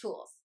learn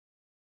tools.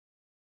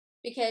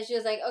 Because she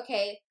was like,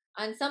 okay,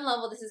 on some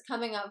level, this is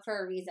coming up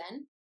for a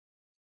reason.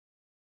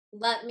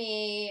 What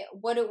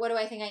do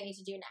I think I need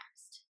to do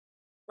next?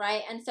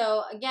 Right? And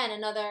so, again,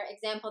 another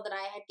example that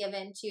I had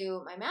given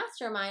to my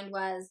mastermind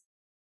was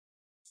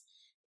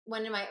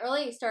when in my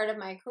early start of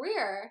my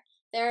career,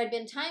 there had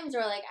been times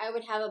where like I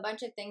would have a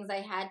bunch of things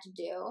I had to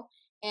do.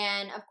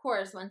 And of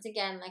course, once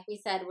again, like we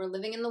said, we're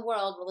living in the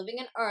world, we're living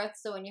in Earth.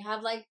 So when you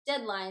have like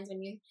deadlines,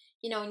 when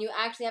when you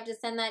actually have to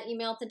send that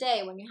email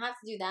today, when you have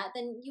to do that,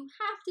 then you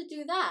have to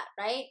do that,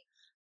 right?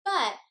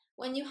 But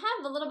when you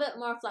have a little bit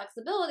more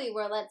flexibility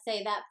where let's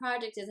say that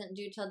project isn't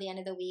due till the end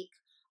of the week,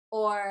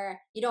 or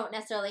you don't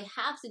necessarily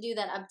have to do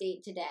that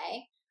update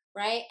today,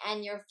 right?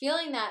 And you're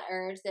feeling that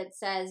urge that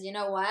says, you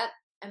know what?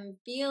 I'm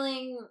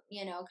feeling,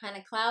 kind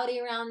of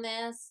cloudy around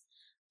this.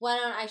 Why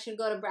don't I should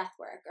go to breath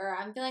work? Or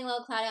I'm feeling a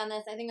little cloudy on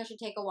this. I think I should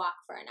take a walk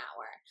for an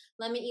hour.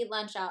 Let me eat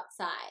lunch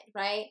outside,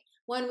 right?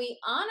 When we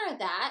honor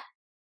that,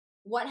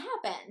 what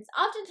happens?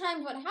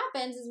 Oftentimes what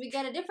happens is we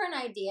get a different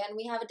idea and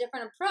we have a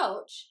different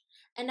approach.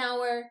 And now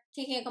we're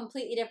taking a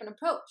completely different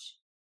approach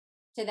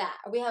to that.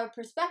 Or we have a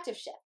perspective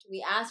shift.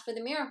 We ask for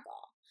the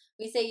miracle.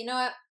 We say, you know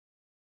what?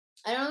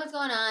 I don't know what's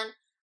going on.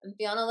 I'm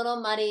feeling a little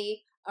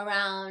muddy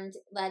around,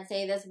 let's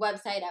say, this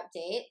website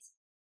update,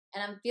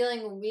 and I'm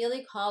feeling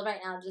really called right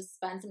now to just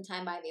spend some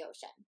time by the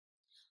ocean.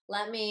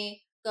 Let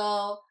me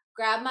go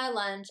grab my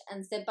lunch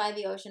and sit by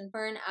the ocean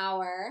for an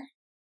hour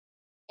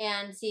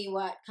and see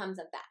what comes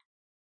of that,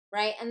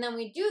 right? And then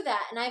we do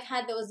that, and I've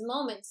had those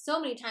moments so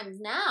many times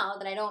now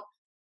that I don't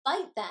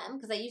fight them,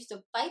 because I used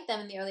to fight them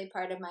in the early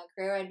part of my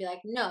career. I'd be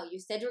like, no, you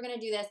said you were going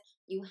to do this.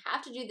 You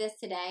have to do this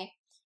today,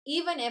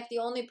 even if the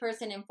only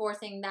person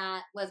enforcing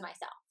that was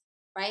myself,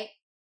 right?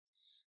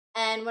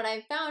 And what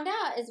I found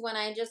out is when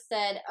I just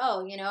said,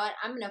 oh, you know what,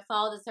 I'm going to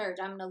follow this urge.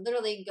 I'm going to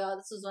literally go,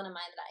 this was one of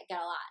mine that I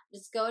get a lot,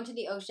 just go into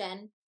the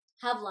ocean,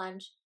 have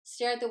lunch,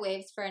 stare at the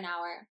waves for an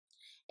hour,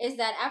 is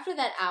that after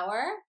that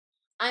hour,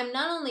 I'm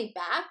not only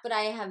back, but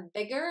I have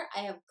vigor,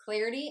 I have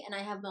clarity, and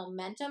I have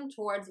momentum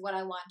towards what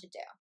I want to do.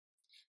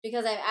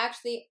 Because I've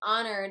actually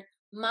honored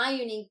my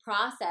unique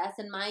process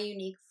and my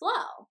unique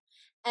flow.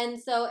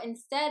 And so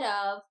instead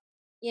of,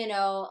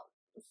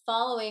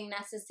 following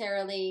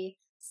necessarily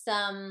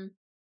some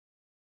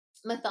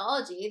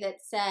mythology that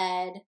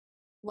said,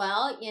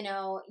 well,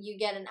 you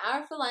get an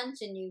hour for lunch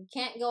and you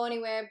can't go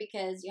anywhere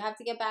because you have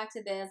to get back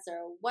to this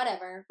or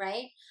whatever,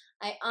 right?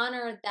 I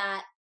honor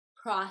that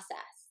process.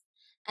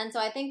 And so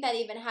I think that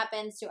even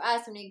happens to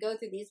us when we go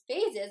through these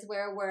phases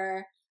where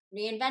we're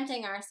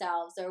reinventing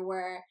ourselves, or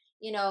we're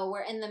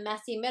in the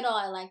messy middle,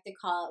 I like to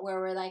call it, where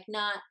we're like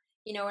not,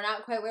 we're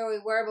not quite where we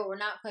were, but we're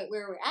not quite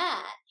where we're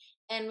at.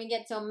 And we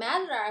get so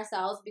mad at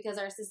ourselves because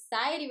our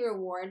society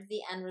rewards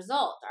the end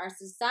result. Our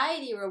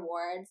society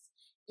rewards,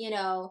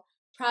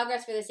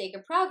 progress for the sake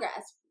of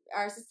progress.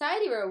 Our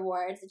society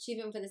rewards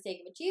achievement for the sake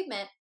of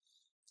achievement.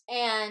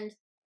 And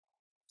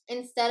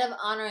instead of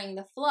honoring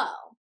the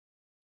flow,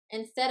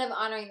 instead of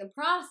honoring the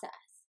process.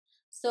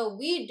 So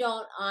we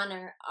don't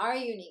honor our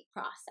unique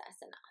process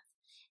enough.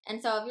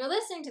 And so if you're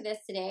listening to this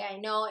today, I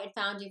know it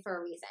found you for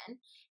a reason.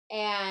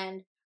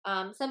 And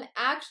some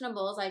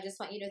actionables I just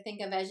want you to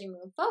think of as you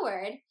move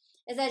forward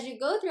is, as you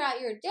go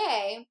throughout your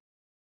day,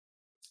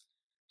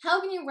 how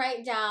can you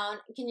write down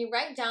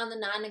the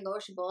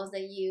non-negotiables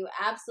that you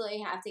absolutely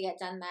have to get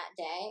done that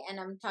day? And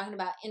I'm talking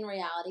about in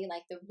reality,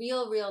 like the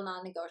real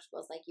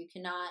non-negotiables, like you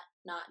cannot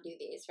not do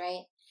these,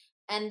 right?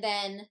 And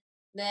then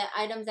the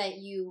items that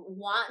you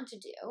want to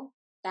do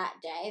that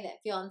day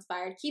that feel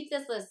inspired. Keep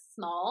this list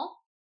small,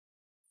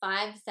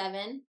 5,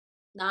 7,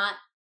 not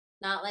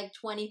like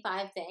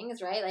 25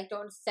 things, right? Like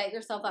don't set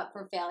yourself up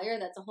for failure.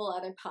 That's a whole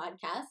other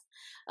podcast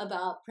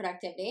about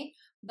productivity.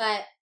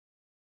 But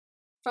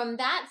from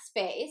that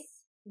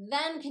space,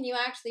 then can you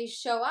actually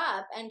show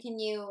up and can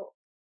you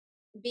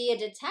be a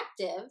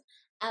detective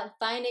at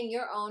finding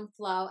your own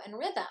flow and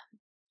rhythm?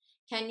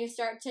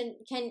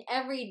 Can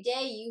every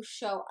day you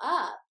show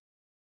up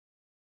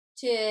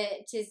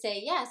to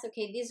say, yes,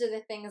 okay, these are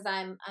the things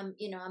I'm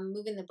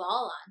moving the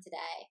ball on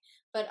today.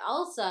 But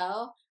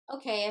also,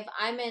 okay, if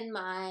I'm in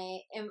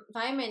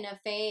a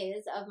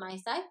phase of my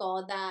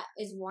cycle that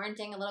is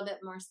warranting a little bit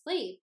more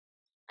sleep,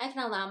 I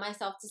can allow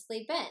myself to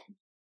sleep in.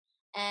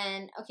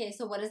 And okay,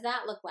 so what does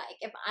that look like?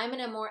 If I'm in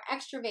a more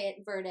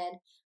extroverted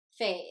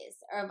phase,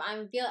 or if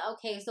I'm feeling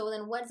okay, so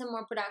then what's a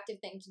more productive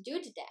thing to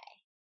do today,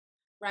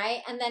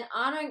 right? And then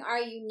honoring our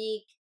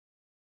unique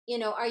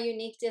our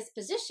unique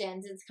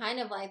dispositions, it's kind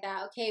of like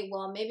that, okay,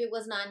 well, maybe it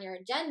wasn't on your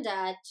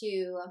agenda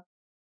to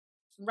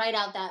write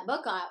out that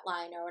book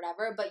outline or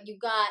whatever, but you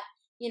got,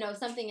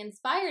 something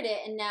inspired it,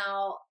 and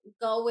now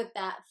go with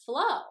that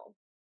flow.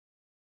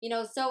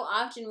 So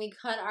often we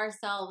cut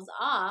ourselves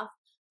off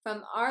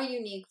from our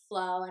unique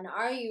flow and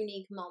our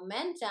unique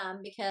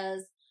momentum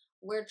because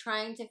we're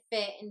trying to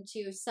fit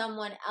into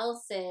someone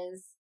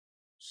else's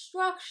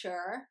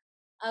structure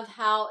of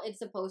how it's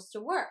supposed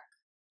to work.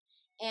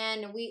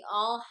 And we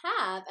all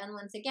have, and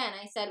once again,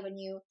 I said,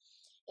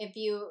 if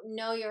you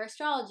know your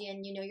astrology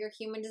and you know your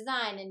human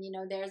design, and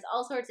there's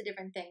all sorts of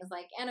different things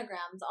like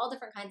anagrams, all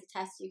different kinds of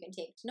tests you can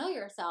take to know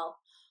yourself,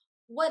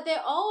 what they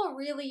all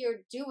really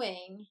are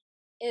doing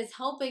is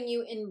helping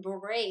you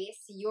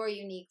embrace your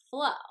unique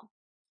flow.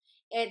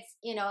 It's,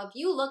 if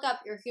you look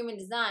up your human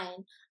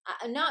design,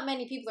 not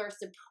many people are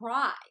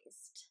surprised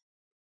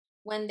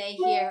when they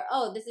hear,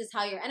 oh, this is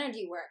how your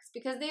energy works,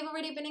 because they've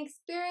already been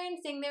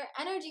experiencing their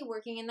energy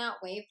working in that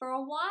way for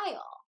a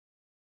while,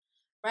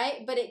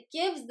 right? But it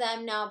gives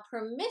them now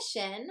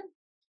permission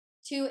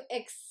to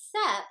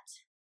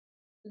accept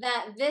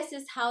that this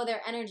is how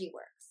their energy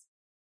works,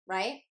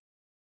 right?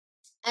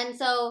 And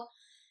so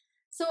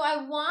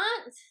I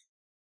want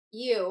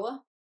you,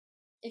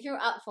 if you're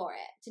up for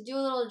it, to do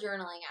a little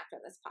journaling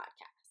after this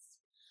podcast.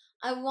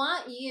 I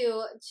want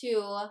you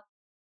to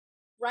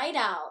write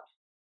out,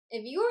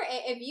 if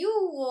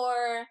you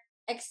were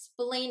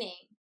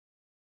explaining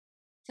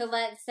to,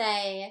 let's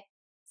say,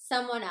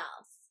 someone else,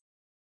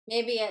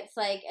 maybe it's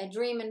like a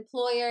dream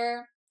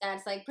employer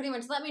that's like, pretty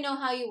much, let me know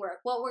how you work,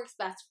 what works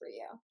best for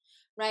you,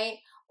 right?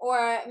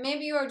 Or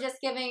maybe you were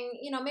just giving,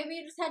 maybe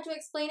you just had to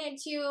explain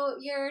it to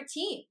your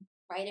team,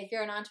 right? If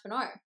you're an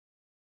entrepreneur,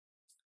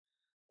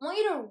 I want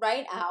you to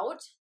write out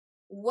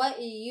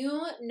what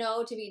you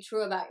know to be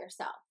true about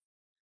yourself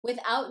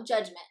without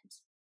judgment.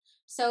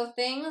 So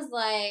things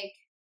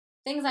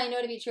I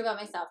know to be true about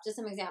myself, just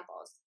some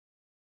examples.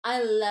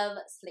 I love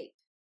sleep.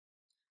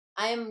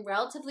 I am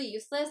relatively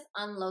useless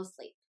on low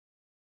sleep,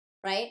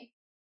 right?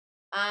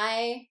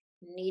 I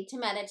need to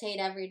meditate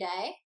every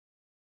day.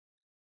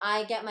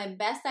 I get my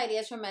best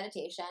ideas from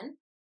meditation.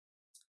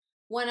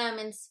 When I'm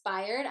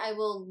inspired, I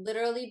will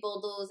literally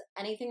bulldoze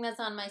anything that's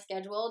on my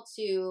schedule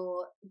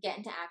to get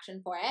into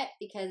action for it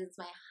because it's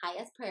my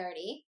highest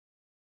priority.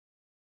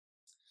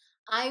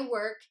 I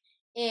work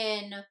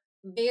in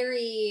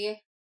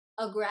very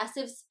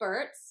aggressive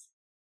spurts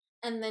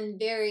and then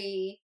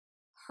very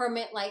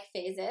hermit-like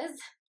phases.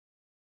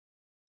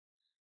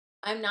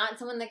 I'm not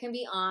someone that can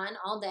be on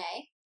all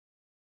day.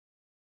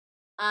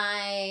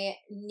 I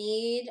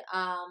need,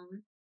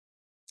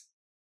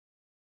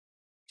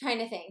 trying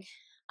to think.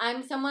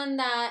 I'm someone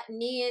that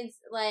needs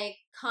like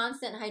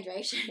constant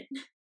hydration.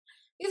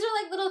 These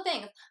are like little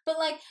things, but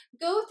like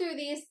go through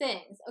these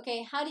things.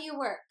 Okay, how do you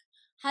work?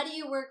 How do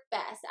you work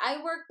best?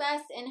 I work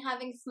best in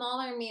having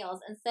smaller meals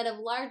instead of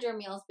larger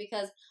meals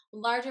because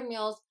larger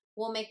meals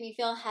will make me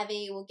feel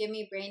heavy, will give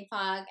me brain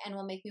fog, and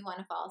will make me want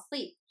to fall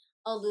asleep.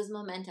 I'll lose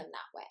momentum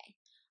that way.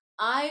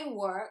 I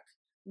work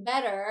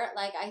better,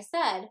 like I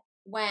said,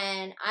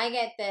 when I'm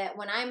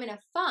in a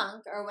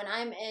funk or when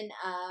I'm in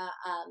a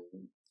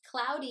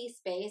cloudy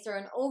space or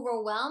an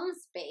overwhelmed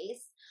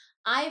space.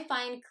 I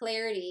find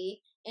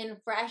clarity in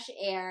fresh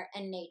air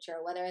and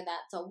nature, whether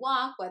that's a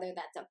walk, whether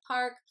that's a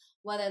park,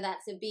 whether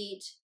that's a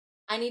beach.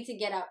 I need to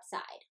get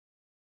outside.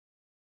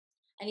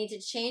 I need to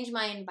change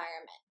my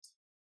environment,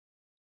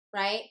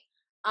 right?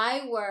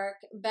 I work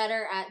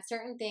better at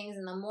certain things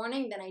in the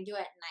morning than I do at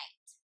night.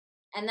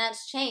 And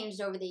that's changed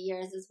over the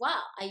years as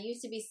well. I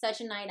used to be such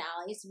a night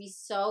owl. I used to be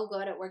so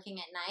good at working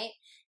at night.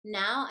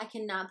 Now I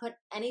cannot put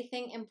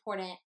anything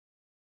important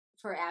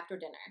for after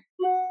dinner.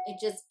 It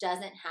just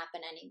doesn't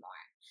happen anymore.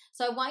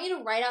 So I want you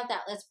to write out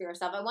that list for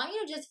yourself. I want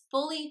you to just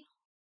fully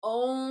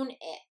own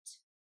it.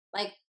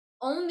 Like,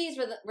 own these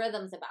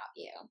rhythms about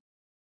you.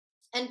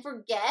 And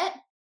forget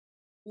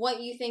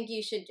what you think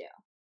you should do.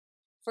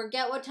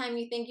 Forget what time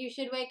you think you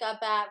should wake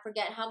up at.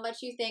 Forget how much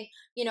you think.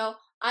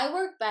 I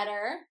work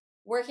better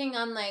working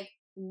on like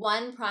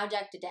one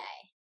project a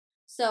day.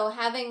 So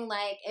having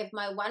like, if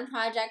my one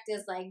project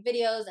is like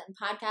videos and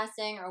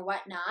podcasting or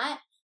whatnot,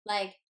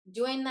 like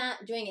doing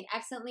it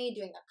excellently,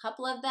 doing a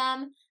couple of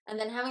them, and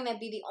then having that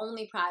be the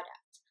only project.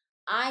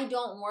 I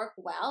don't work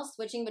well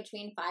switching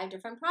between 5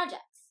 different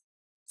projects.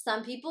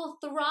 Some people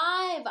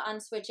thrive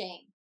on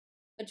switching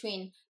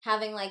between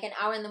having like an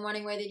hour in the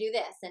morning where they do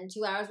this and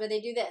 2 hours where they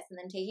do this and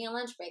then taking a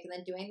lunch break and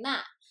then doing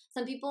that.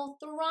 Some people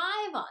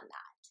thrive on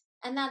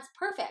that, and that's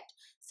perfect.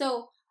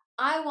 So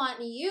I want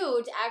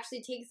you to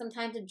actually take some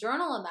time to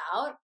journal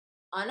about,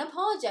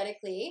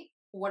 unapologetically,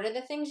 what are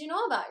the things you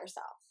know about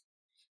yourself?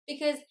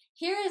 Because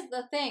here is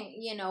the thing,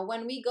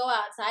 when we go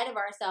outside of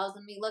ourselves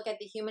and we look at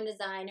the human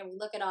design and we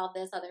look at all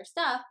this other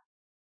stuff,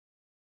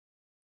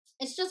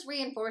 it's just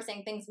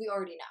reinforcing things we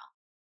already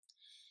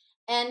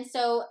know. And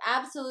so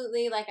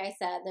absolutely, like I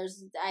said,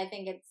 I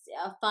think it's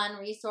a fun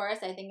resource.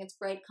 I think it's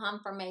great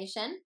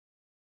confirmation.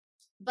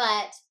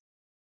 But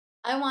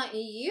I want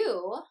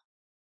you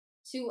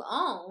to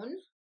own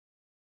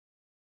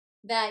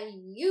that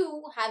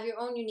you have your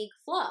own unique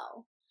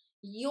flow.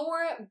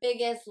 Your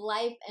biggest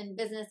life and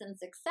business and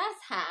success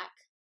hack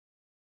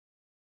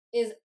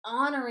is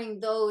honoring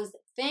those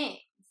things.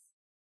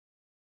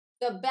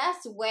 The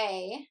best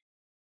way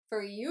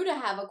for you to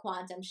have a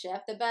quantum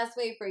shift, the best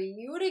way for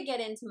you to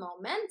get into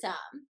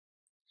momentum,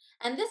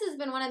 and this has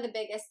been one of the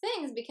biggest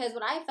things, because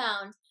what I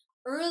found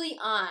early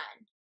on,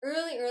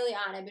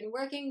 I've been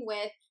working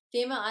with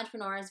female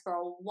entrepreneurs for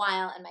a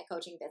while in my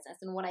coaching business.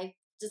 And what I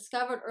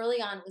discovered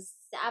early on was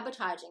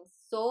sabotaging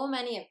so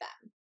many of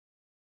them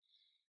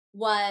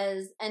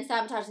and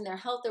sabotaging their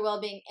health, their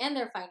well-being, and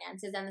their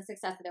finances and the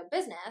success of their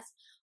business,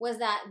 was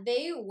that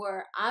they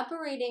were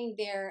operating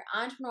their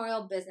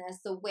entrepreneurial business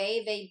the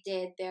way they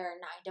did their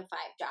 9-to-5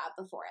 job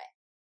before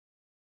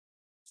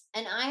it.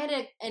 And I had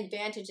an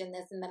advantage in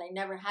this, in that I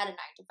never had a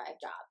 9-to-5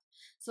 job.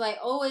 So I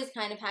always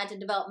kind of had to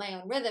develop my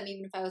own rhythm,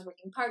 even if I was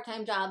working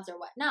part-time jobs or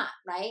whatnot,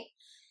 right?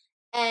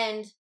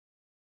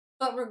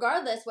 But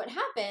regardless, what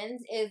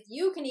happens is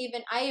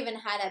I even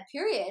had a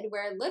period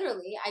where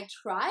literally I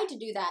tried to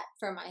do that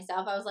for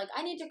myself. I was like,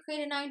 I need to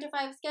create a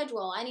 9-to-5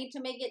 schedule. I need to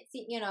make it,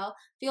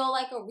 feel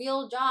like a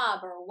real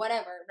job or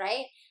whatever,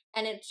 right?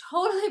 And it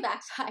totally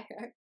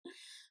backfired,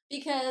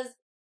 because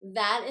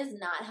that is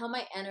not how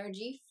my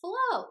energy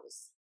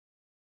flows.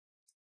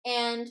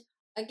 And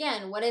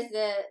again, what is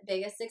the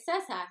biggest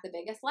success hack, the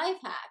biggest life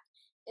hack?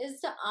 Is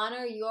to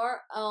honor your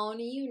own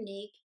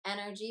unique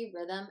energy,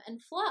 rhythm, and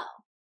flow.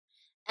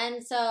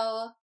 And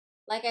so,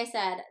 like I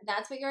said,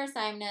 that's what your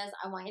assignment is.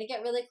 I want you to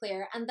get really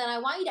clear. And then I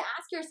want you to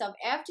ask yourself,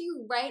 after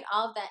you write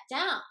all of that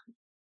down,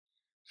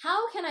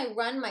 how can I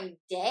run my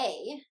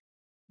day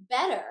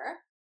better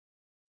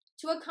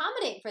to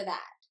accommodate for that?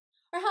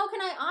 Or how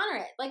can I honor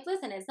it? Like,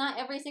 listen, it's not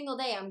every single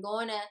day I'm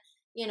going to,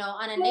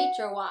 on a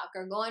nature walk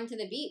or going to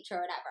the beach or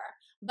whatever.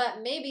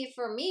 But maybe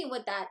for me,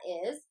 what that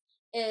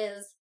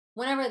is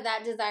whenever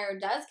that desire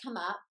does come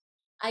up,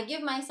 I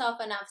give myself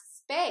enough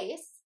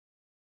space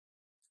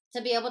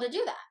to be able to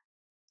do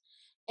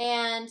that.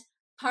 And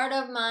part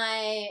of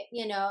my,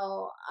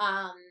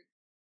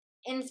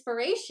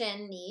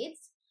 inspiration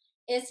needs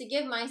is to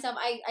give myself,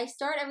 I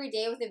start every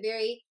day with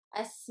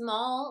a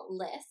small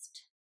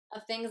list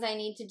of things I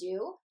need to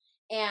do.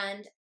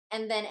 And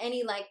then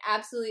any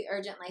absolutely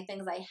urgent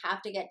things I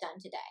have to get done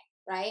today,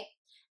 right?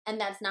 And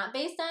that's not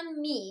based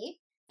on me.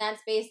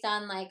 That's based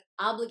on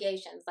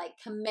obligations,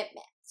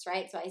 commitments,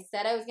 right? So I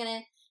said I was going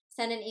to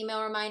send an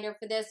email reminder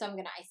for this. So I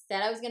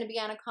said I was going to be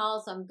on a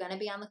call. So I'm going to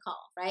be on the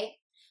call, right?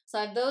 So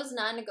I have those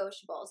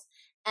non-negotiables.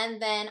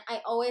 And then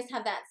I always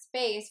have that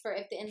space for,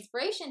 if the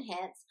inspiration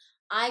hits,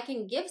 I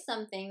can give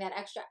something that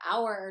extra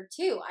hour or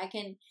two. I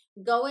can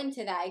go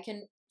into that. I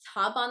can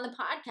hop on the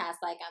podcast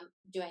like I'm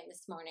doing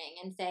this morning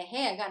and say,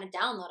 hey, I got a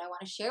download I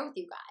want to share with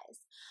you guys.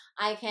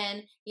 I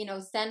can,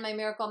 send my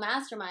Miracle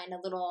Mastermind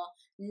a little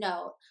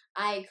note.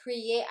 I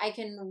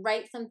can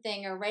write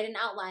something or write an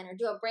outline or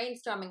do a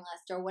brainstorming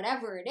list or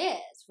whatever it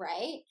is,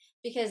 right?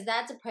 Because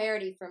that's a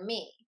priority for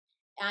me.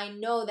 I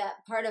know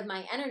that part of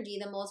my energy,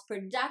 the most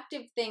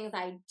productive things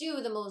I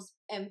do, the most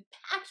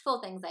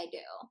impactful things I do,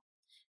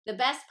 the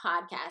best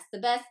podcasts, the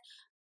best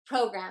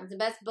programs, the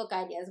best book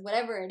ideas,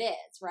 whatever it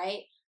is,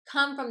 right,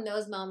 come from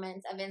those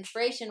moments of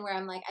inspiration where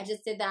I'm like, I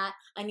just did that.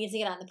 I need to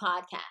get on the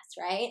podcast,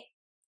 right?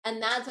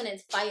 And that's when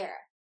it's fire.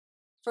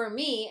 For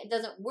me, it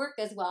doesn't work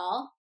as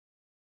well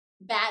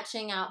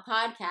batching out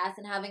podcasts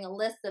and having a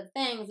list of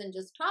things and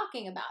just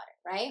talking about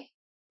it, right?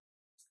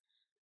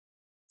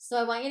 So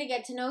I want you to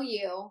get to know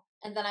you,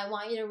 and then I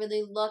want you to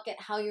really look at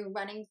how you're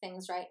running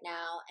things right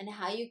now and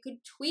how you could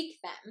tweak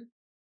them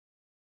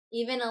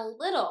even a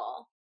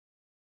little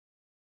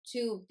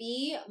to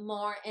be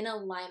more in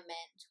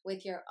alignment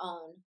with your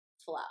own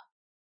flow.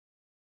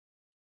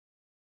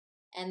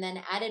 And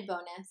then added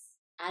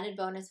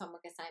bonus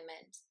homework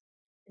assignment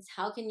is,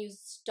 how can you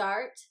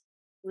start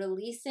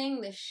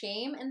releasing the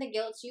shame and the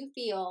guilt you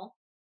feel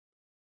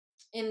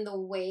in the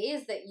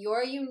ways that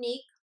your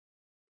unique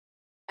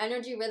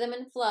energy, rhythm,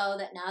 and flow,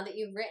 that now that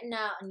you've written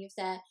out and you've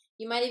said,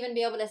 you might even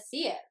be able to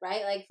see it,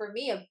 right? Like for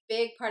me, a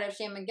big part of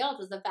shame and guilt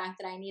was the fact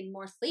that I need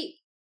more sleep.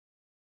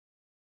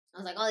 I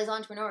was like, all these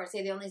entrepreneurs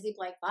say they only sleep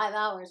 5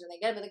 hours or they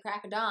get up at the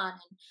crack of dawn,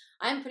 and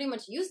I'm pretty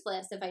much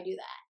useless if I do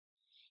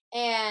that.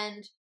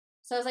 And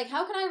so I was like,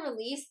 how can I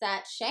release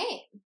that shame?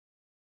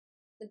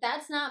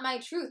 That's not my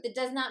truth. It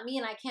does not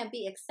mean I can't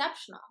be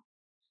exceptional.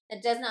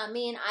 It does not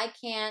mean I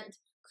can't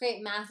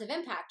create massive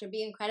impact or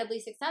be incredibly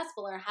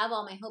successful or have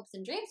all my hopes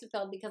and dreams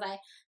fulfilled because I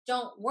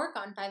don't work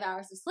on 5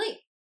 hours of sleep.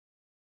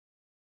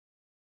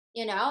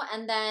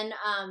 And then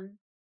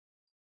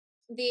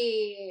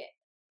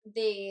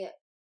the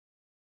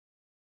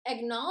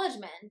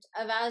acknowledgement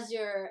of, as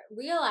you're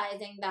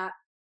realizing that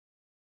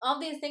all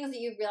these things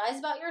that you've realized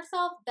about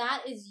yourself,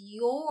 that is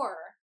your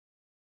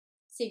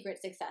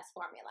secret success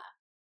formula.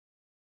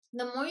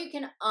 The more you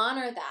can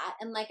honor that,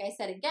 and like I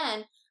said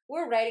again,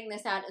 we're writing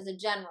this out as a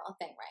general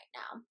thing right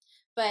now,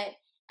 but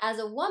as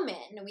a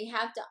woman, we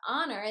have to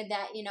honor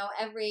that,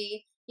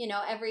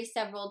 every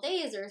several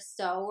days or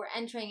so, we're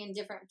entering in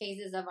different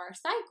phases of our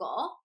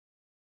cycle.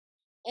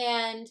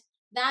 And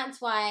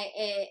that's why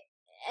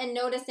and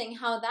noticing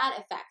how that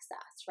affects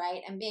us,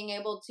 right? And being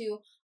able to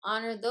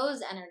honor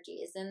those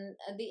energies and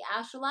the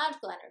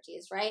astrological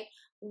energies, right?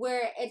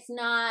 Where it's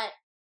not,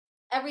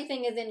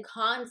 everything is in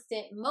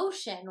constant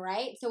motion,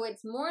 right? So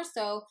it's more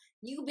so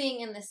you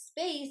being in the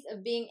space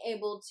of being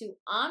able to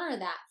honor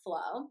that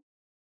flow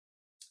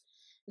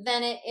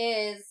than it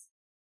is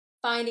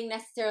finding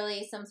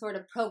necessarily some sort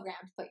of program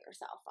to put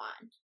yourself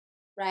on,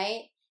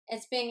 right?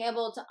 It's being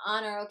able to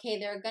honor,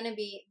 okay,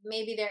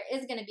 maybe there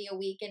is going to be a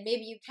week, and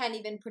maybe you can't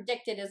even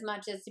predict it as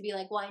much as to be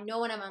like, well, I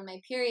know when I'm on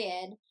my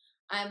period,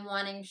 I'm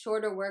wanting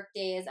shorter work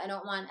days. I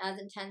don't want as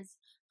intense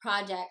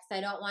projects. I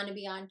don't want to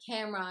be on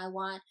camera. I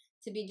want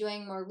to be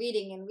doing more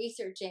reading and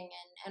researching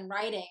and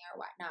writing or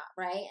whatnot,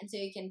 right? And so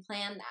you can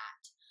plan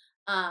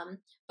that.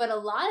 But a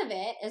lot of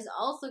it is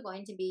also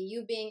going to be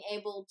you being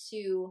able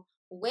to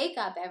wake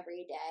up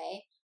every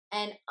day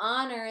and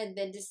honor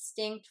the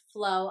distinct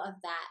flow of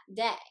that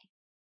day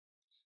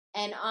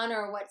and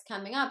honor what's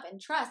coming up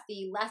and trust.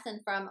 The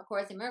lesson from A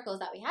Course in Miracles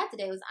that we had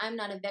today was, I'm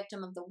not a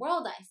victim of the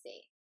world I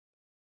see.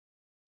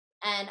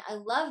 And I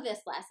love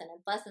this lesson.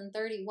 It's lesson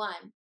 31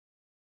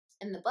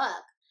 in the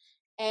book.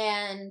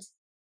 And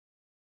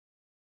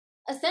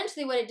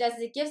essentially what it does is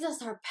it gives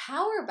us our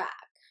power back.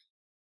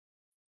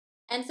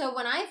 And so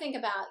when I think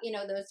about,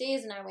 those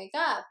days when I wake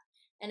up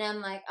and I'm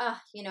like, I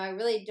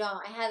really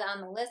don't, I had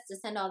on the list to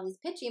send all these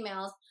pitch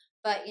emails,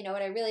 but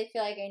what I really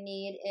feel like I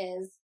need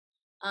is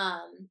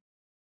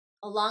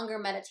a longer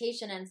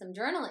meditation and some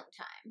journaling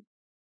time.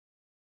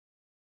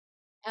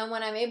 And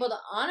when I'm able to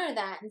honor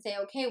that and say,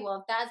 okay,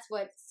 well, if that's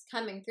what's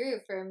coming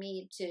through for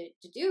me to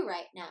do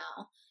right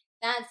now,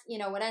 that's,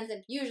 what ends up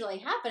usually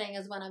happening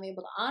is when I'm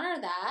able to honor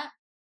that,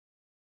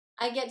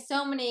 I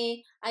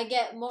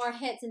get more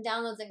hits and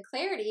downloads and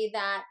clarity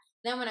that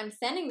then when I'm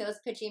sending those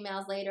pitch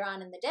emails later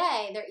on in the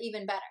day, they're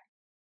even better,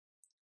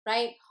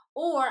 right?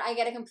 Or I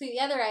get a completely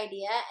other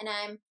idea and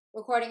I'm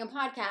recording a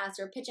podcast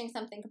or pitching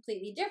something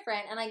completely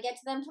different and I get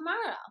to them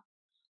tomorrow,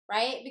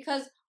 right?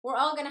 Because we're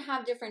all going to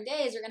have different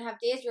days. You're going to have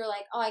days where you're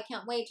like, oh, I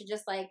can't wait to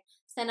just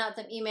send out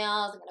some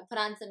emails. I'm going to put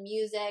on some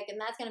music, and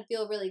that's going to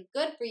feel really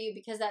good for you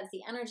because that's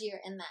the energy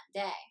you're in that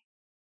day.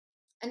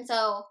 And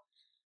so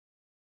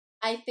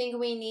I think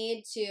we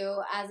need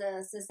to, as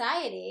a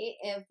society,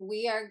 if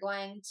we are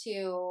going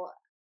to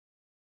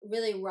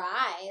really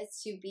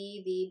rise to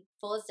be the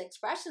fullest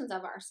expressions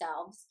of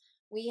ourselves,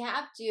 we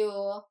have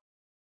to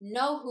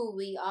know who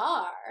we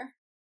are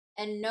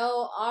and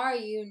know our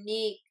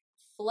unique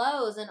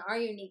flows and our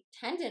unique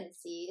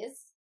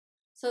tendencies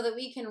so that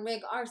we can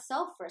rig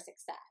ourselves for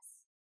success.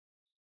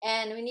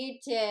 And we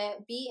need to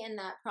be in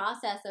that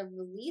process of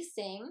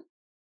releasing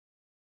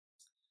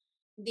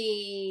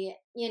the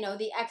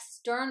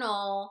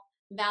external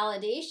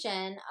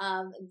validation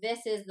of this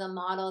is the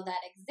model that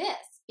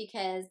exists,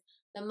 because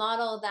the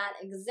model that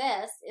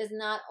exists is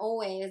not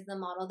always the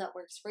model that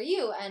works for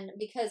you. And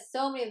because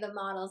so many of the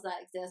models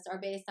that exist are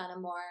based on a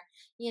more,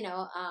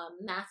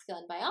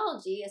 masculine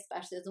biology,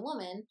 especially as a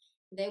woman,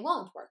 they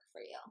won't work for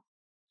you.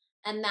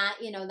 And that,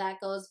 that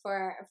goes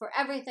for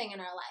everything in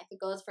our life. It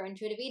goes for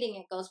intuitive eating.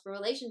 It goes for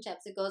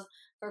relationships. It goes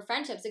for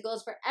friendships. It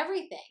goes for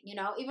everything,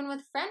 even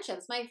with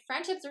friendships. My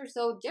friendships are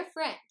so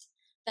different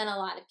than a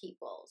lot of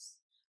people's,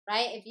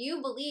 right? If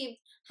you believed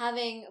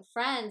having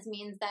friends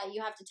means that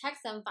you have to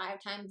text them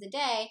 5 times a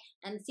day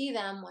and see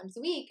them once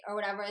a week or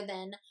whatever,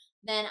 then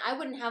I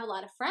wouldn't have a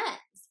lot of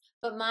friends.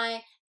 But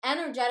my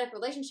energetic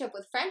relationship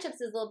with friendships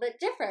is a little bit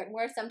different,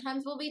 where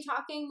sometimes we'll be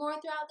talking more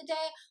throughout the day,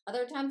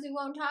 other times we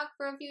won't talk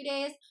for a few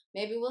days,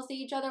 maybe we'll see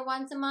each other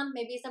once a month,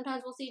 maybe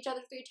sometimes we'll see each other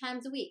 3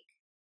 times a week,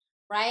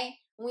 right?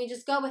 And we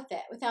just go with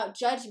it without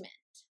judgment,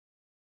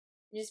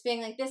 just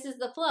being like, this is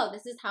the flow,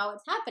 this is how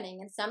it's happening.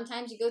 And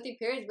sometimes you go through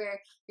periods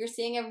where you're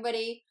seeing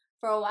everybody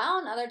for a while,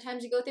 and other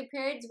times you go through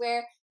periods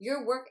where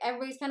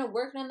everybody's kind of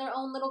working in their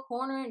own little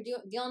corner and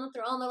dealing with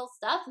their own little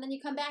stuff, and then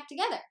you come back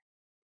together.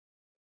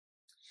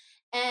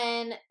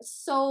 And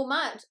so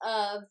much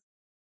of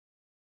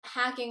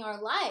hacking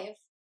our life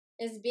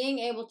is being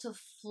able to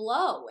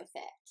flow with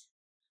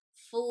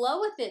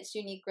its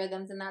unique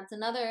rhythms. And that's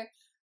another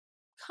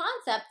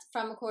concept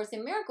from A Course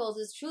in Miracles,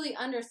 is truly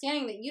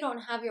understanding that you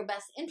don't have your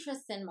best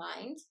interests in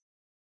mind,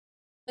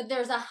 but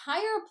there's a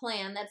higher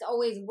plan that's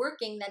always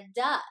working that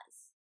does.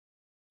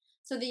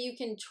 So that you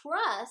can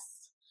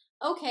trust,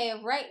 okay,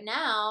 if right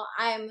now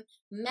I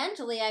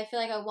feel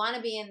like I want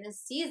to be in this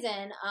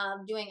season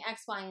of doing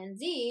X, Y, and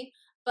Z,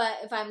 but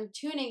if I'm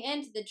tuning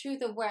into the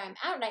truth of where I'm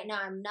at right now,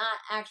 I'm not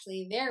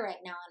actually there right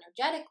now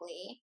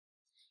energetically.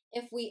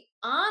 If we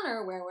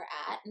honor where we're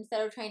at,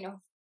 instead of trying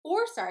to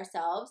force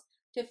ourselves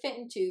to fit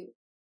into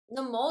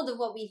the mold of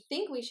what we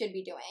think we should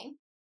be doing,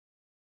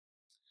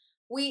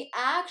 we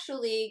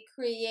actually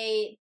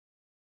create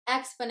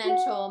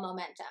exponential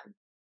momentum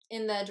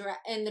in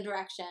the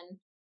direction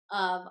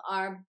of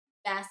our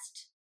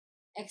best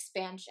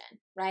expansion,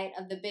 right?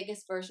 Of the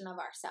biggest version of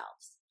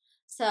ourselves.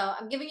 So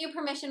I'm giving you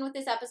permission with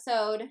this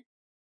episode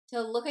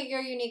to look at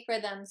your unique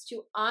rhythms,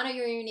 to honor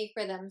your unique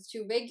rhythms,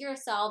 to rig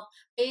yourself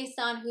based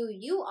on who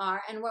you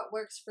are and what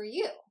works for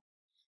you.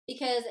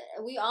 because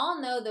we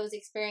all know those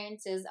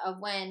experiences of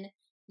when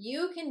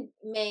you can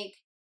make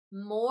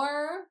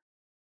more,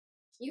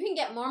 you can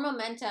get more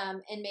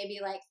momentum in maybe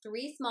like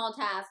 3 small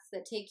tasks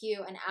that take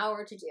you an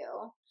hour to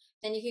do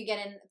than you could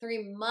get in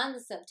 3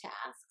 months of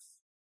tasks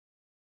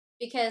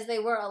because they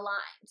were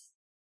aligned,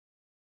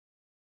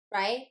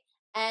 right?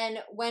 And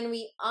when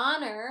we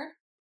honor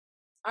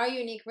our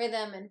unique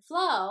rhythm and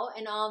flow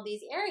in all of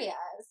these areas,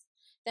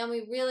 then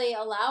we really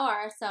allow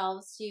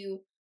ourselves to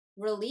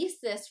release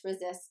this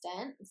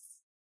resistance,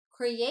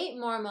 create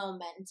more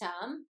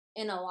momentum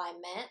in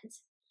alignment,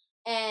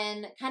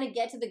 and kind of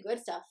get to the good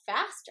stuff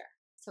faster,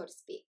 so to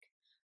speak,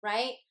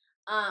 right?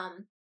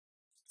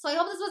 So I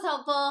hope this was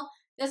helpful.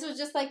 This was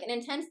just like an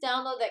intense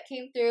download that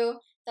came through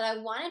that I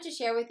wanted to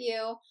share with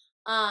you.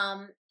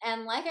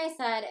 And like I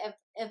said,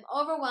 if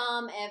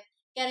overwhelm, if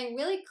getting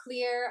really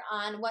clear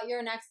on what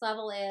your next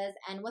level is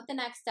and what the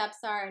next steps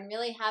are, and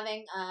really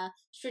having a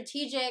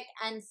strategic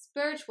and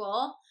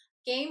spiritual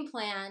game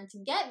plan to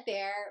get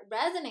there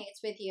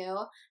resonates with you,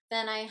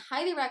 then I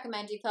highly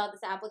recommend you fill out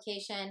this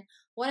application.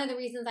 One of the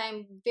reasons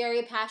I'm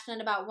very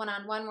passionate about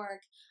one-on-one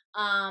work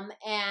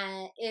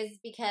and is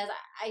because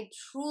I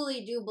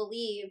truly do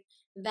believe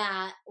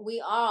that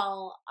we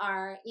all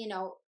are,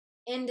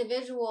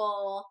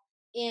 individual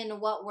in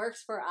what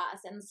works for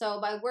us. And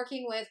so by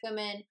working with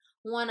women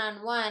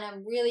one-on-one,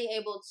 I'm really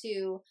able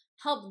to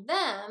help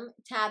them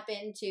tap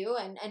into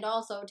and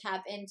also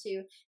tap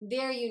into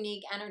their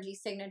unique energy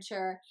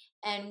signature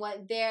and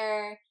what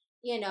their,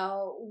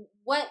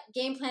 what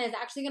game plan is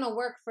actually going to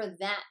work for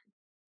them,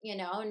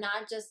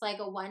 not just like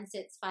a one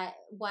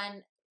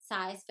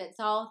size fits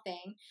all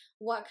thing.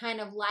 What kind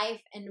of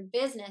life and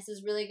business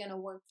is really going to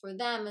work for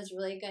them, is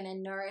really going to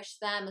nourish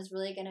them, is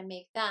really going to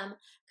make them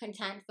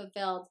content,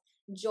 fulfilled,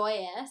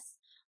 joyous.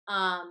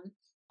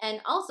 And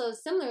also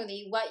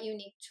similarly, what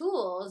unique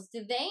tools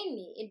do they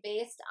need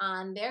based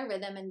on their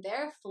rhythm and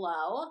their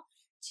flow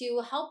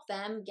to help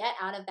them get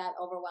out of that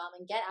overwhelm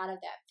and get out of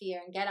that fear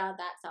and get out of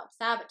that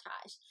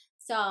self-sabotage.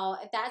 So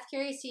if that's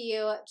curious to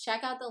you,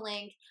 check out the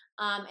link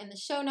in the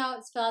show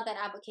notes, fill out that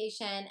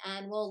application,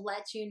 and we'll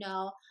let you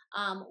know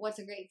what's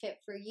a great fit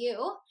for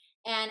you.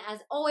 And as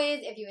always,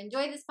 if you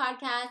enjoyed this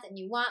podcast and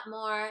you want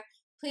more,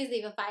 please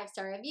leave a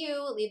 5-star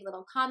review, leave a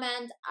little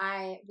comment.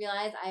 I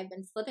realize I've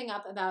been slipping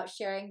up about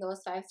sharing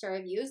those 5-star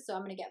reviews, so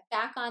I'm going to get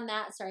back on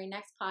that starting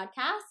next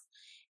podcast.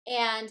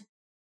 And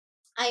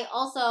I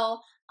also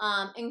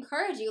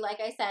encourage you, like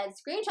I said,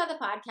 screenshot the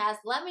podcast.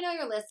 Let me know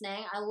you're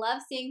listening. I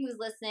love seeing who's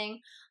listening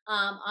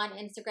on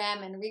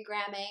Instagram and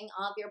regramming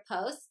all of your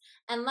posts.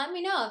 And let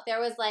me know if there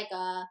was like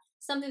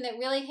something that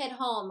really hit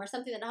home or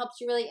something that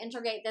helps you really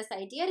integrate this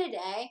idea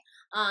today.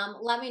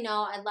 Let me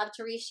know. I'd love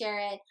to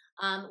reshare it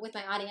with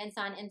my audience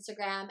on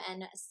Instagram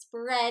and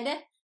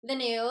spread the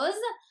news.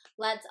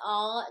 Let's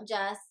all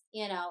just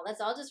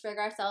rig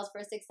ourselves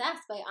for success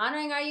by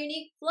honoring our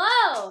unique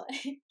flow.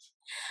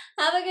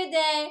 Have a good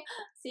day.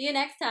 See you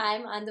next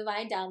time on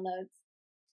Divine Downloads.